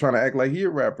courtside trying to act like he a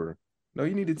rapper. No,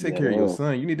 you need to take care of your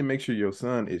son. You need to make sure your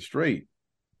son is straight.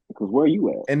 Because where are you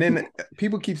at? And then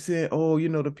people keep saying, oh, you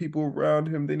know, the people around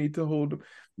him, they need to hold him.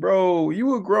 Bro,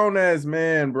 you a grown-ass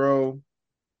man, bro.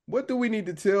 What do we need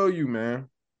to tell you, man?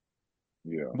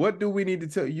 Yeah. What do we need to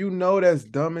tell you? You know that's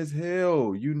dumb as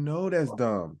hell. You know that's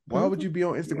dumb. Why would you be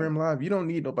on Instagram Live? You don't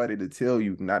need nobody to tell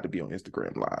you not to be on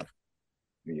Instagram Live.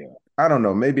 Yeah. I don't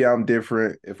know. Maybe I'm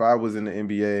different. If I was in the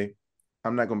NBA,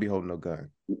 I'm not gonna be holding no gun.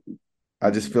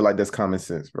 I just feel like that's common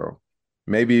sense, bro.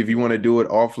 Maybe if you want to do it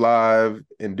off live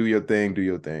and do your thing, do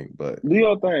your thing. But do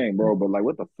your thing, bro. But like,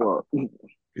 what the fuck?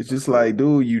 it's just like,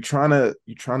 dude, you trying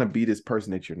to be this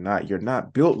person that you're not. You're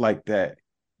not built like that.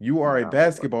 You are a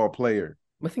basketball player.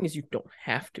 My thing is, you don't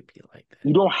have to be like that.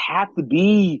 You don't have to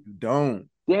be. You don't.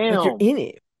 Damn. Like, you're in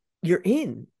it. You're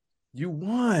in. You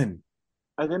won.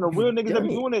 And then the real niggas that be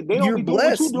doing it, they don't be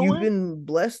blessed. doing what you doing. You've been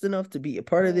blessed enough to be a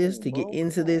part of this, to get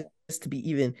into this, to be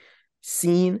even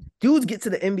seen. Dudes get to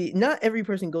the NBA. Not every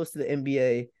person goes to the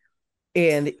NBA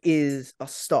and is a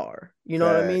star. You know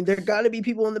what I mean? There got to be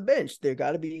people on the bench. There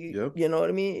got to be, you know what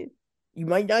I mean? You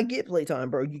might not get playtime,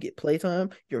 bro. You get playtime.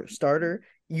 You're a starter.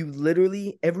 You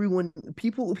literally,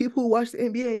 people who watch the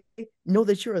NBA know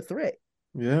that you're a threat.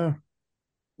 Yeah.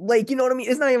 Like, you know what I mean?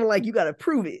 It's not even like you got to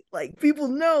prove it. Like, people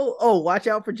know, oh, watch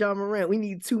out for John Morant. We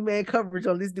need 2-man coverage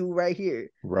on this dude right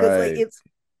here. Because, like,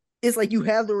 it's like you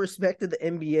have the respect of the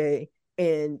NBA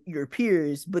and your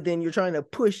peers, but then you're trying to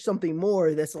push something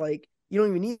more that's like, you don't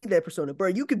even need that persona. Bro,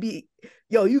 you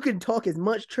could talk as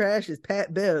much trash as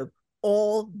Pat Bev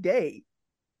all day.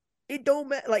 It don't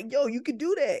matter. Like, you could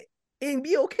do that and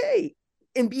be okay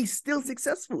and be still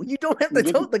successful. You don't have to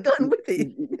tote the gun with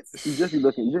it. You just be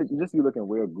looking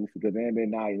real goofy because then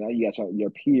now you got your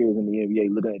peers in the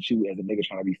NBA looking at you as a nigga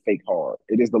trying to be fake hard.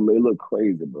 It look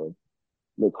crazy, bro.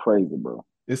 Look crazy, bro.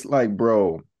 It's like,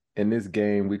 bro, in this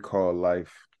game we call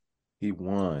life, he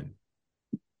won.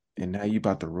 And now you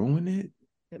about to ruin it?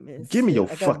 Man, give me your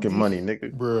fucking money,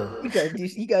 nigga. Bro.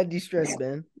 You got de-stress,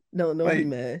 man. No, be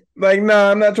mad. Like,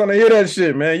 nah, I'm not trying to hear that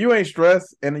shit, man. You ain't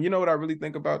stressed. And you know what I really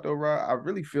think about though, Rod? I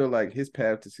really feel like his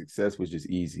path to success was just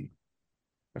easy.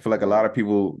 I feel like a lot of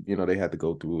people, they had to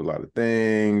go through a lot of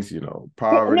things,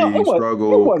 poverty,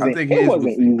 struggle. I think his was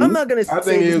easy. I'm not gonna say I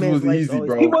think his was easy,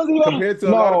 bro. He wasn't even, compared to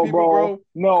a lot of people, bro.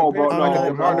 No, bro.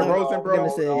 DeMar DeRozan,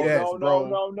 bro.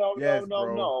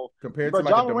 No. Compared to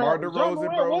like a DeMar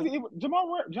DeRozan,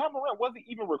 bro. John Morant wasn't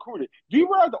even recruited. Do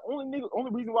you realize the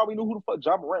only reason why we knew who the fuck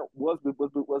John Morant was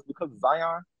because of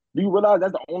Zion? Do you realize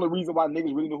that's the only reason why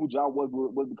niggas really knew who John was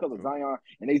because of Zion,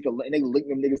 and they linked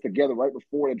them niggas together right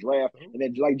before the draft, and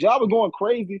then like John was going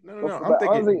crazy. No. I'm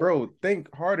thinking, bro,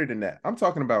 think harder than that. I'm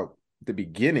talking about the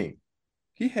beginning.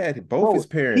 He had both his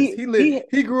parents.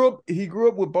 He grew up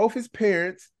with both his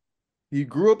parents. He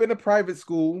grew up in a private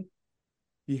school.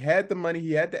 He had the money.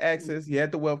 He had the access. He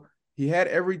had the wealth. He had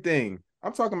everything.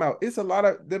 I'm talking about. It's a lot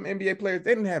of them NBA players.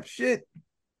 They didn't have shit.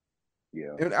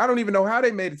 Yeah, and I don't even know how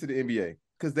they made it to the NBA.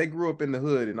 Because they grew up in the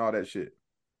hood and all that shit.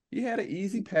 He had an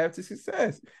easy path to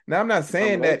success. Now, I'm not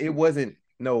saying that it wasn't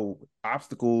no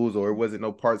obstacles or it wasn't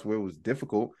no parts where it was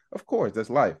difficult. Of course,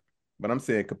 that's life. But I'm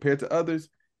saying compared to others,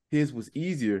 his was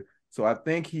easier. So I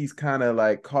think he's kind of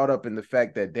like caught up in the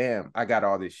fact that, damn, I got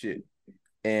all this shit.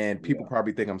 And people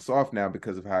probably think I'm soft now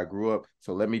because of how I grew up.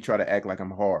 So let me try to act like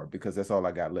I'm hard because that's all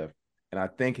I got left. And I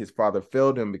think his father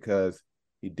failed him because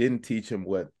he didn't teach him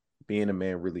what being a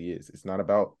man really is. It's not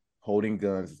about holding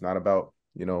guns. It's not about,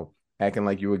 acting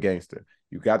like you a gangster.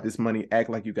 You got this money. Act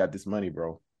like you got this money,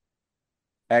 bro.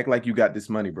 Act like you got this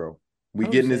money, bro. We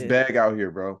getting this bag out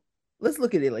here, bro. Let's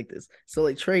look at it like this. So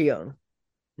like Trae Young.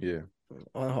 Yeah.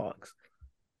 On Hawks.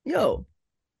 Yo.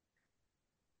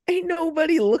 Ain't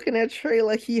nobody looking at Trae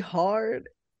like he hard.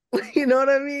 You know what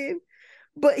I mean?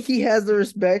 But he has the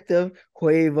respect of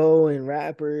Quavo and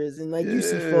rappers, and like you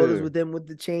see photos with them with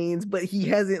the chains, but he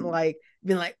hasn't like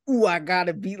been like, ooh, I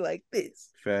gotta be like this.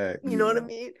 Fact. You know what I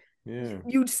mean? Yeah.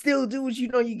 You still do what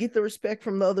you get the respect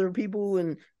from the other people,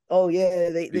 and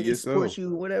they support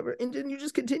you, whatever, and then you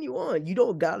just continue on. You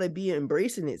don't gotta be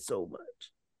embracing it so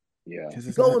much. Yeah.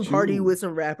 Go and party with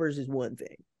some rappers is one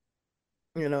thing,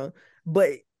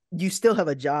 but you still have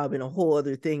a job and a whole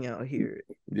other thing out here.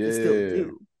 Yeah. You still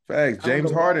do. Facts.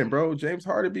 James Harden, bro. James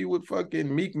Harden be with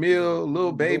fucking Meek Mill,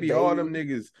 Lil Baby, all them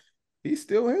niggas. He's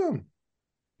still him.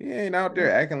 He ain't out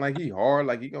there acting like he hard,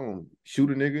 like he gonna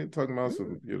shoot a nigga, talking about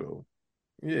some,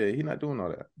 Yeah, he not doing all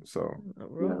that. So,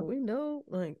 bro, we know,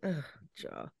 like,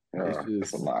 it's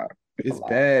just a lot. It's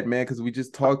bad, man, because we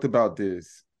just talked about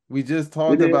this. And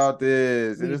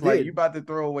it's like you about to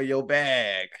throw away your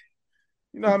bag.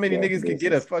 You know how many niggas can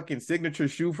get a fucking signature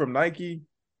shoe from Nike?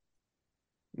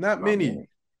 Not many.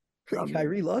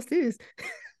 Kyrie lost his.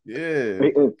 Yeah.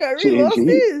 Kyrie lost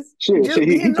his. Just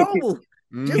being noble.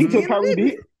 He took Kyrie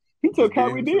D. He took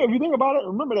Kyrie D. If you think about it,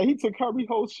 remember that he took Kyrie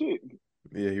whole shit.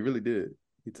 Yeah, he really did.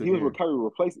 He was with Kyrie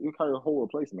whole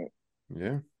replacement.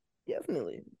 Yeah.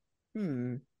 Definitely.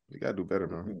 You gotta do better,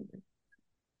 man.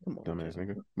 Come on. Dumbass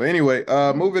nigga. But anyway,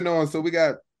 moving on. So we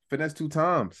got Finesse 2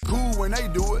 times. Cool when they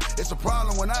do it. It's a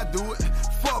problem when I do it.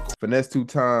 Fuck 'em. Finesse 2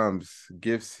 times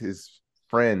gifts his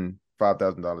friend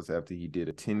 $5,000 after he did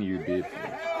a 10-year bid for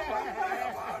him.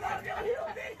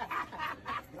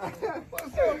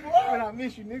 What's up, boy? Man, I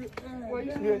miss you, nigga. Boy,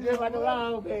 you smell just like a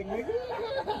long bag, nigga.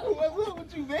 What's up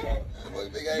with you, man?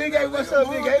 Big A, what's up,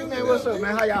 Big A? Man, what's up,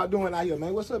 man? How y'all doing out here,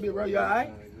 man? What's up, big bro? You all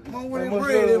right? Come on, with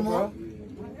bread, bro.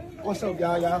 What's up,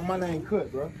 y'all? My name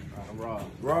Cut, bro. Rob.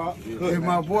 Rob. It's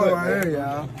my boy right here,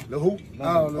 y'all. The who?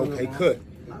 Oh, okay, Cut.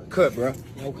 Cut, bro.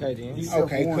 Okay, then.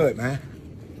 Okay, Cut, man.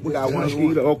 We got one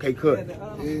ski. Okay, Cut.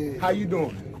 How you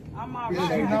doing? I'm all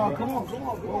right. No, come on.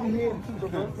 What we heading to,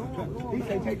 bro? He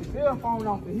say take the cell phone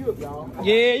off the hip, y'all.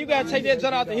 Yeah, you gotta take that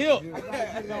junk off the hip.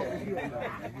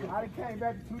 I came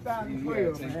back in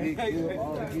 2012,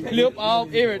 man. Flip off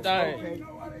everything.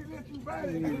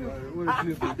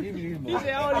 He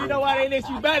said, I don't even know why they let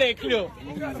you buy that clip.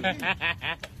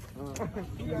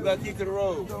 You gotta keep to the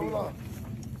road.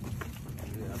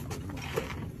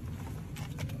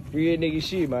 Real nigga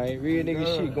shit, man. Real nigga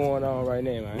shit going on right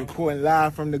now, man. Reporting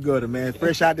live from the gutter, man.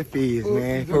 Fresh out the feds,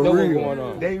 man. For real. Going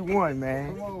on. Day one,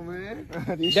 man. Come on, man.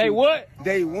 Day what?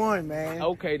 Day one, man.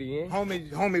 Okay, then.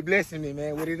 Homie blessing me,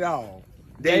 man, with it all.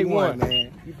 Day one,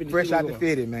 man. Fresh out the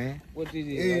fitted, man. What this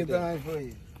is? Everything for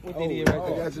you. What this is right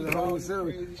there? I got you the whole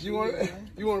series. You want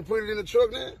to put it in the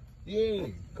truck now? Yeah.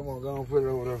 Come on, go and put it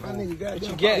over there. My nigga got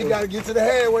you got to get to the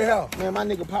halfway house. Man, my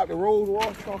nigga popped the Rolls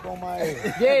Royce trunk on my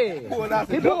ass. Yeah. Pulled out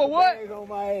the what? On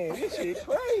my ass. This shit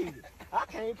crazy. I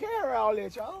can't carry all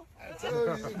that, y'all.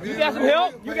 You got some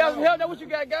help? You got some help? That's what you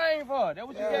got game for. That's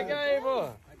what you got game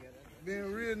for. Being a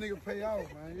real nigga pay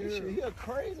off, man. This shit here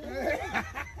crazy.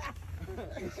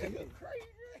 This shit here crazy.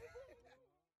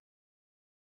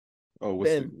 Oh,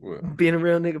 what? Being a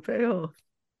real nigga pay off.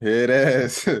 Head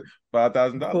ass.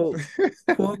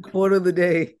 $5,000. Quote of the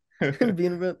day.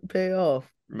 Being a real pay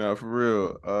off. No, for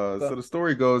real. So the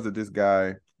story goes that this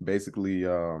guy basically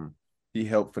he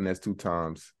helped Finesse 2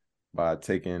 times by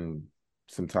taking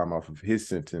some time off of his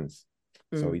sentence.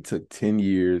 So he took 10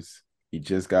 years. He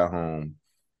just got home.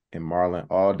 And Marlon,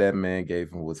 all that man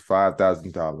gave him was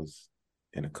 $5,000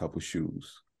 and a couple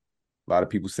shoes. A lot of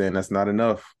people saying that's not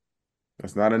enough.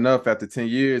 That's not enough after 10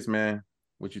 years, man.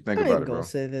 What you think about it, bro? I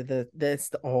ain't gonna say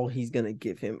that's all he's gonna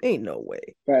give him. Ain't no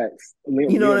way. Facts.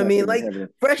 You know what I mean? Like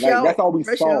fresh out. That's all we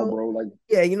saw, bro. Like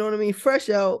yeah, you know what I mean? Fresh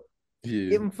out. Yeah.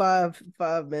 Give him five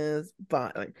bands.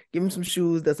 Fine. Like give him some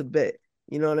shoes. That's a bet.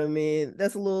 You know what I mean?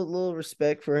 That's a little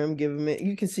respect for him. Give him it.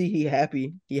 You can see he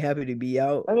happy. He happy to be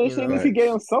out. I mean, if he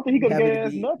gave him something, he could have given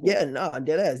ass nothing. Yeah, nah,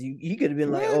 dead ass. He could have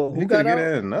been like, oh, who he got out?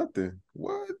 Ass nothing.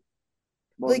 What?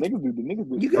 Bro, like, niggas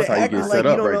do. You that's how you get set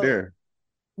up right there.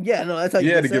 Yeah, no, that's how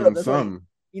you had get to set give up. him something.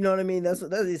 You know what I mean? That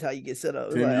is how you get set up.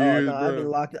 It's 10 like, years, oh no,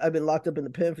 I've been locked up in the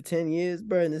pen for 10 years,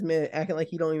 bro. And this man acting like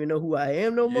he don't even know who I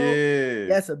am no more. Yeah,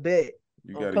 that's a bet.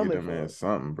 You gotta give that man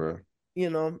something, bro. You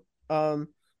know,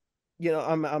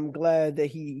 I'm glad that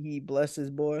he blessed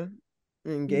his boy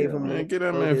and gave him. Man, get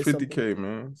that man $50K,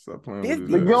 man. Stop playing with his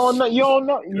you don't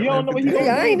know what he did.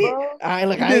 I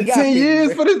ain't did 10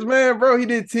 years for this man, bro. He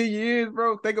did 10 years,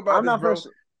 bro. Think about this, bro.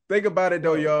 Think about it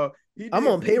though, y'all. I'm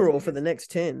on payroll for the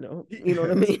next 10, though. You know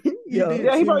what I mean? He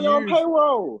probably on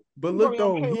payroll. But look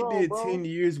though, he did 10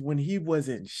 years when he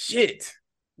wasn't shit.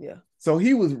 Yeah. So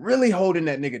he was really holding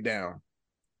that nigga down.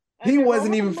 He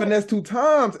wasn't even finesse 2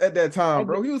 times at that time,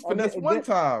 bro. He was finesse 1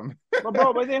 time.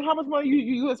 But then how much money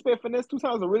you expect finesse 2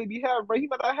 times to really be having, bro? He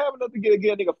might not have enough to get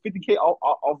a nigga $50K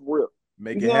off rip.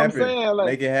 Make it happen. Like,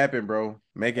 make it happen, bro.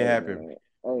 Make it happen. Man.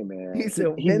 Hey man, he said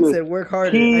work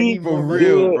harder. For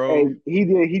real, bro. He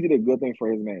did a good thing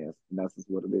for his man. And that's just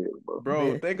what it is, bro.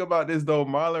 Bro, think about this though,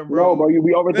 Marlon, bro. No, bro,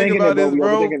 we overthinking it, bro. We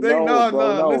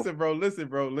overthinking no.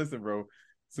 Listen, bro.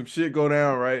 Some shit go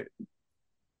down, right?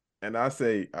 And I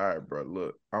say, all right, bro,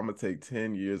 look, I'm gonna take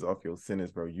 10 years off your sentence,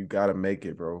 bro. You gotta make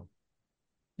it, bro.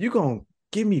 You gonna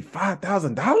give me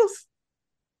 $5,000?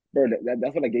 Bro,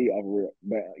 that's what I gave you off real.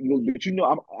 But you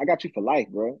know, I got you for life,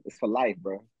 bro. It's for life,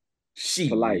 bro. Shit,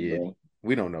 for life, bro.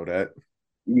 We don't know that.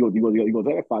 You go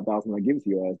take that 5,000 and I give it to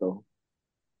your ass though.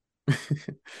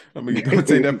 I'm gonna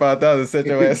take that 5,000, set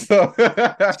your ass up.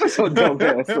 Shut your dumb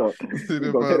ass up. He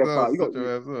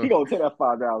gonna take that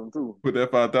 5,000 too. Put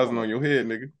that 5,000 on your head,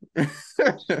 nigga.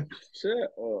 Shut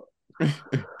up.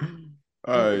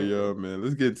 All right, yo, man.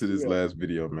 Let's get to this last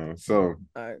video, man. So,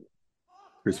 all right,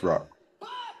 Chris Rock.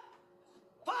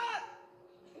 But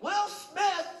Will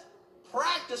Smith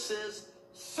practices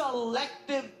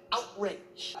selective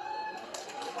outrage.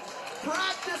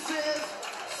 Practices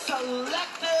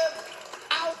selective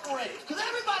outrage. outraged because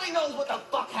everybody knows what the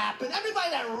fuck happened. Everybody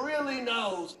that really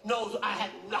knows I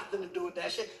had nothing to do with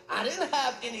that shit. I didn't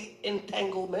have any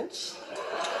entanglements.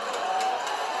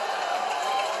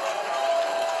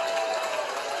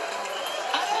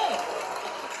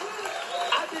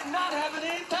 I did not have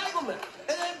any entanglement.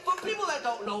 And then for people that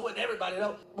don't know, and everybody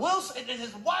knows, Wilson and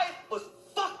his wife was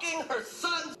fucking her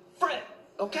son's friend,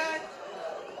 okay?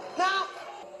 Now,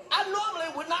 I normally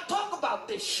would not talk about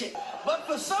this shit, but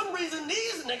for some reason,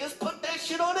 these niggas put that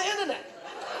shit on the internet.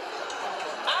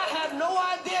 I have no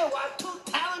idea why two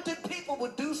talented people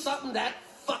would do something that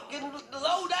fucking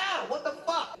low down. What the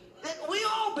fuck? We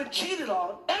all been cheated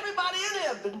on. Everybody in here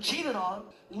have been cheated on.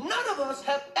 None of us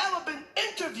have ever been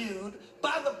interviewed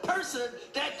by the person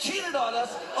that cheated on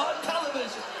us on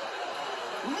television.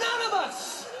 None of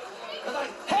us. They're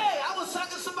like, hey, I was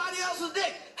sucking somebody else's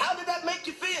dick. How did that make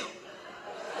you feel?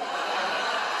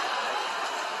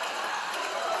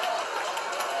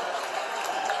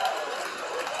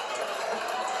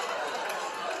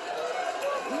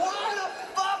 Why the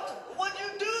fuck would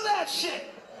you do that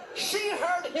shit? She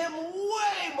hurt him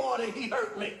way more than he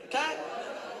hurt me, okay?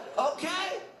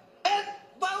 Okay? And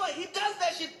by the way, he does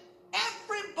that shit.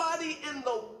 Everybody in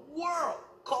the world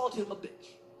called him a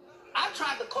bitch. I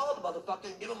tried to call the motherfucker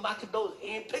and give him my condolences. He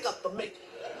ain't pick up for me.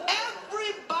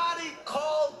 Everybody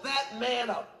called that man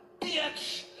a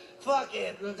bitch.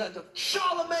 Fucking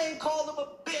Charlemagne called him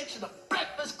a bitch, and the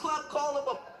Breakfast Club called him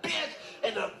a bitch,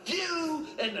 and the View,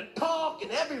 and the Talk,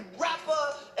 and every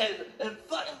rapper, and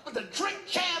fucking the Drink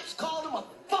Champs called him a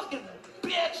fucking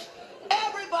bitch.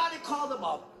 Everybody called him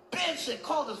a bitch and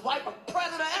called his wife a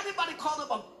predator. Everybody called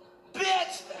him a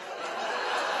bitch.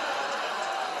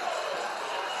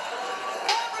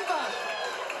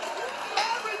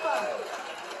 Everybody.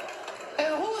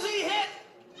 And who's he hit?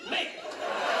 Me.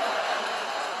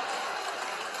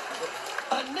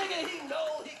 A nigga he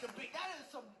knows he could beat. That is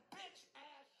some bitch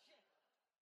ass shit.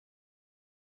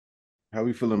 How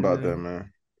we feeling about that,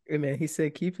 man? Hey man, he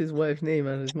said keep his wife's name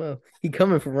out of his mouth. He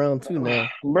coming for round 2 now.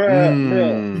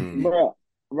 Bruh,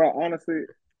 honestly,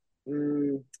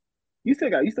 you still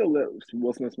let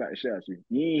Will Smith smack the shit out of you.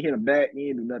 You ain't hit him back, you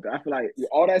ain't do nothing. I feel like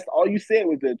all you said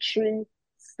was the true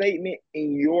statement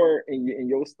in your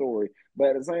story. But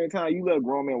at the same time, you let a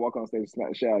grown man walk on stage and smack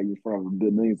the shit out of you in front of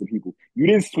the millions of people. You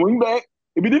didn't swing back.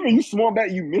 It'd be different. You swung back,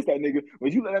 you missed that nigga.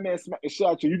 But you let that man smack the shit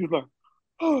out of you, you just like,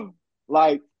 oh.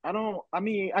 Like, I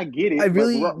get it. I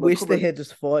really wish they had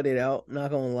just fought it out, not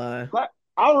gonna lie. Like,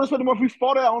 I don't respect them if we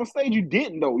fought it out on the stage. You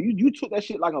didn't though. You took that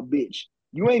shit like a bitch.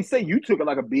 You ain't say you took it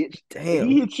like a bitch. Damn.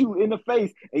 He hit you in the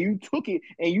face and you took it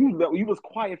and you was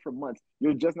quiet for months.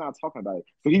 You're just not talking about it.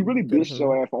 So he really bitched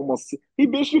your ass for he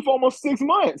bitched you for almost 6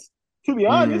 months, to be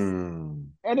honest.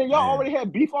 And then y'all already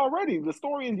had beef already. The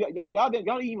story is y'all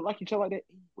didn't even like each other like that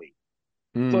anyway.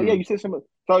 So yeah, you said something.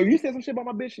 So if you said some shit about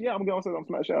my bitch, yeah, I'm gonna say I'm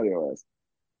smash out your ass.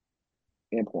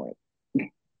 End point.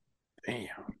 Damn.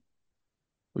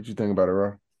 What you think about it,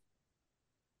 Ron?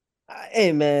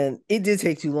 Hey man, it did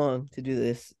take too long to do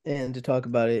this and to talk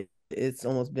about it. It's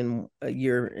almost been a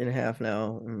year and a half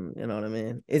now. You know what I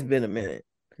mean? It's been a minute.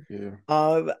 Yeah.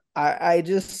 I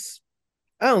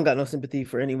don't got no sympathy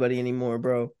for anybody anymore,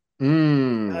 bro.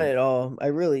 Not at all. I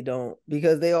really don't,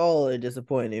 because they all are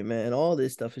disappointed, man. All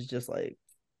this stuff is just like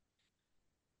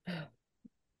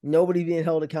nobody being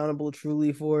held accountable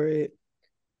truly for it.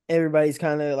 Everybody's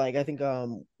kind of like, I think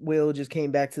Will just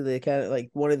came back to the kind of like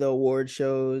one of the award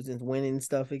shows and winning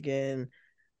stuff again.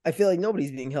 I feel like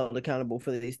nobody's being held accountable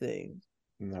for these things.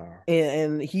 No.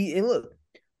 And look,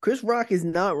 Chris Rock is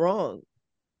not wrong.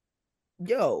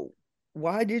 Yo,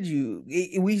 why did you?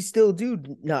 We still do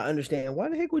not understand. Why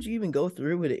the heck would you even go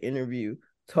through with an interview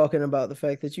talking about the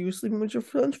fact that you were sleeping with your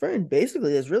son's friend?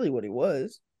 Basically, that's really what it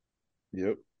was.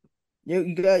 Yep.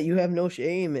 You have no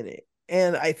shame in it.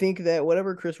 And I think that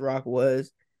whatever Chris Rock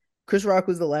was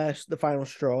the final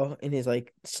straw in his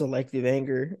like selective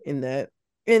anger in that.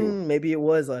 And maybe it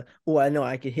was I know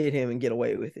I could hit him and get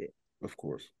away with it. Of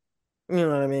course. You know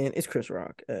what I mean? It's Chris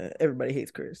Rock. Everybody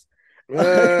hates Chris.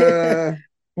 I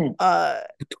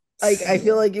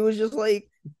feel like it was just like,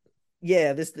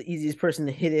 yeah, this is the easiest person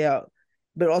to hit it out.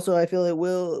 But also I feel like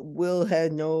Will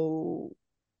had no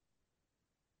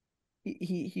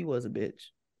he was a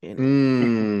bitch. It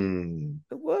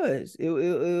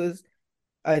was.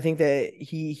 I think that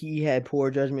he had poor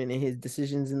judgment in his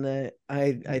decisions in that.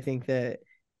 I think that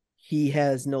he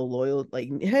has no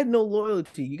had no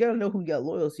loyalty. You got to know who you got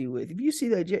loyalty with. If you see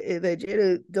that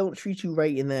Jada don't treat you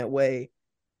right in that way,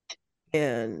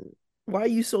 and why are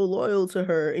you so loyal to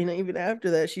her? And even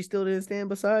after that, she still didn't stand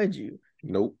beside you.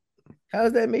 Nope. How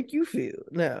does that make you feel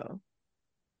now?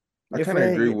 I kind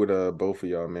of agree with both of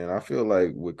y'all, man. I feel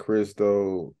like with Chris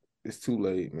though, it's too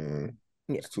late, man.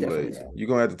 Yeah, it's too late. You're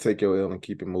gonna have to take your L and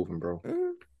keep it moving, bro.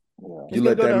 You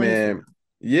let that man.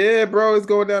 Yeah, bro, it's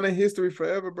going down in history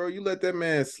forever, bro. You let that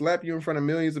man slap you in front of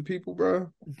millions of people,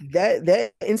 bro.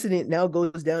 That incident now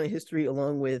goes down in history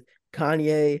along with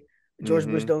Kanye, George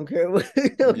Bush don't care about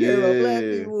black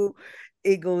people.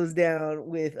 It goes down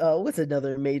with what's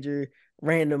another major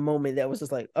random moment that was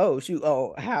just like, oh shoot,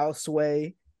 how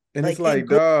Sway. And like, it's like,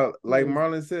 dog, like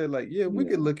Marlon said, like, we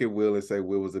could look at Will and say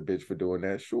Will was a bitch for doing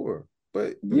that, sure.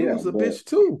 But you was a bitch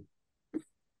too.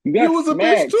 You was a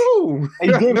bitch too.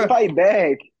 And you didn't fight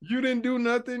back. You didn't do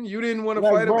nothing. You didn't want to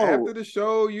fight him after the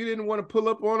show. You didn't want to pull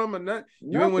up on him or nothing.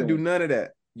 You didn't want to do none of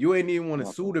that. You ain't even want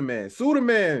to sue the man. Sue the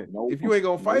man. Nope. If you ain't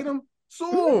gonna fight him,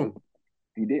 sue him.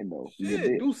 He didn't though.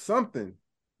 Shit, do something.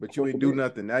 But you ain't do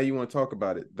nothing. Now you want to talk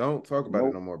about it. Don't talk about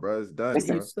it no more, bro. It's done,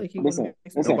 bro. Listen,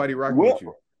 nobody rocking with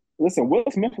you. Listen, Will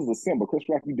Smith is a simp, but Chris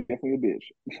Rock, you definitely a bitch.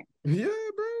 Yeah,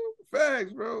 bro.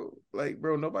 Facts, bro. Like,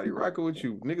 bro, nobody rocking with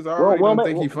you. Niggas already don't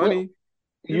think he funny.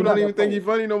 You don't even think he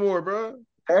funny no more, bro.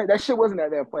 That shit wasn't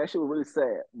that funny. That shit was really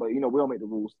sad. But we don't make the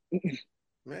rules.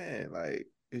 Man, like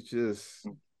it's just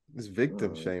it's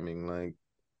victim shaming. Like,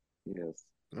 yes,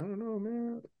 I don't know,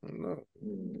 man. I don't know.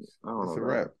 It's a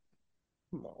wrap.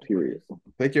 Period.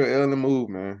 Take your L and move,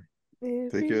 man.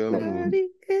 Take your L and move.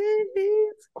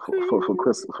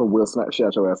 For Will Smith,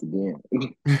 shout your ass again.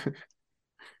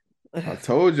 I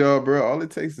told y'all, bro. All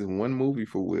it takes is one movie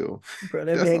for Will. Bro,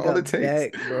 that man got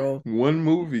back, bro. One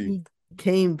movie. He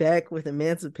came back with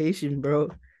Emancipation, bro.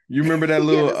 You remember that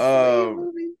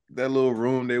little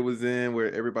room they was in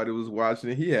where everybody was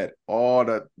watching it? He had all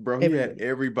that, bro. He had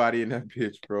everybody in that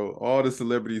bitch, bro. All the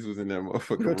celebrities was in that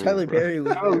motherfucker room. Tyler Perry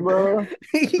was there, bro.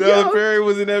 Tyler Perry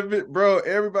was in that bitch, bro.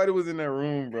 Everybody was in that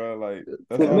room, bro. Like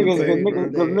that's all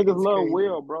niggas love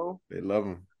Will, bro. They love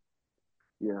him.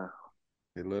 Yeah.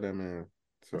 They love that man.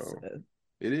 So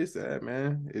it is sad,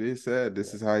 man. It is sad.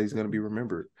 This is how he's gonna be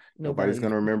remembered. Nobody's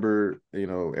gonna remember,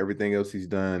 everything else he's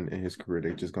done in his career.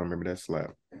 They're just gonna remember that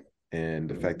slap and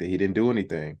the fact that he didn't do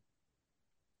anything.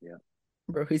 Yeah,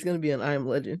 bro, he's gonna be an I Am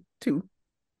Legend too.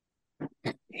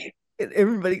 And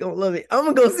everybody gonna love it. I'm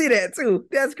gonna go see that too.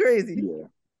 That's crazy. Yeah,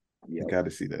 you got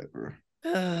to see that, bro.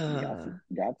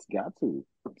 Got to.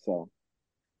 So.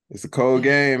 It's a cold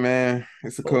game, man.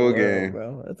 It's a cold game,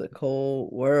 bro. It's a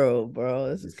cold world, bro.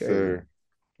 This is crazy. Sir.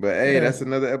 But hey, that's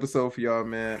another episode for y'all,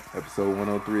 man. Episode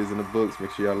 103 is in the books.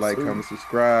 Make sure y'all like, comment,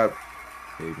 subscribe.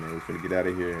 Hey, man, we're finna get out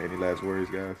of here. Any last words,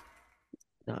 guys?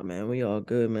 Nah, man, we all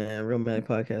good, man. Realmatic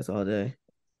podcast all day.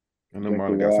 I know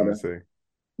Marlon got something to say.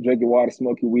 Drink your water,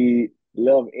 smoke your weed.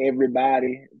 Love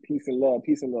everybody. Peace and love.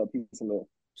 Peace and love. Peace and love.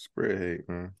 Spread hate,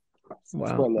 man. Wow.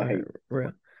 Spread love, hate.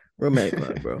 Realmatic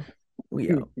club, bro. We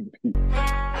out.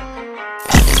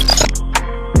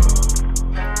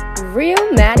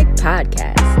 Realmatic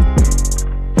podcast.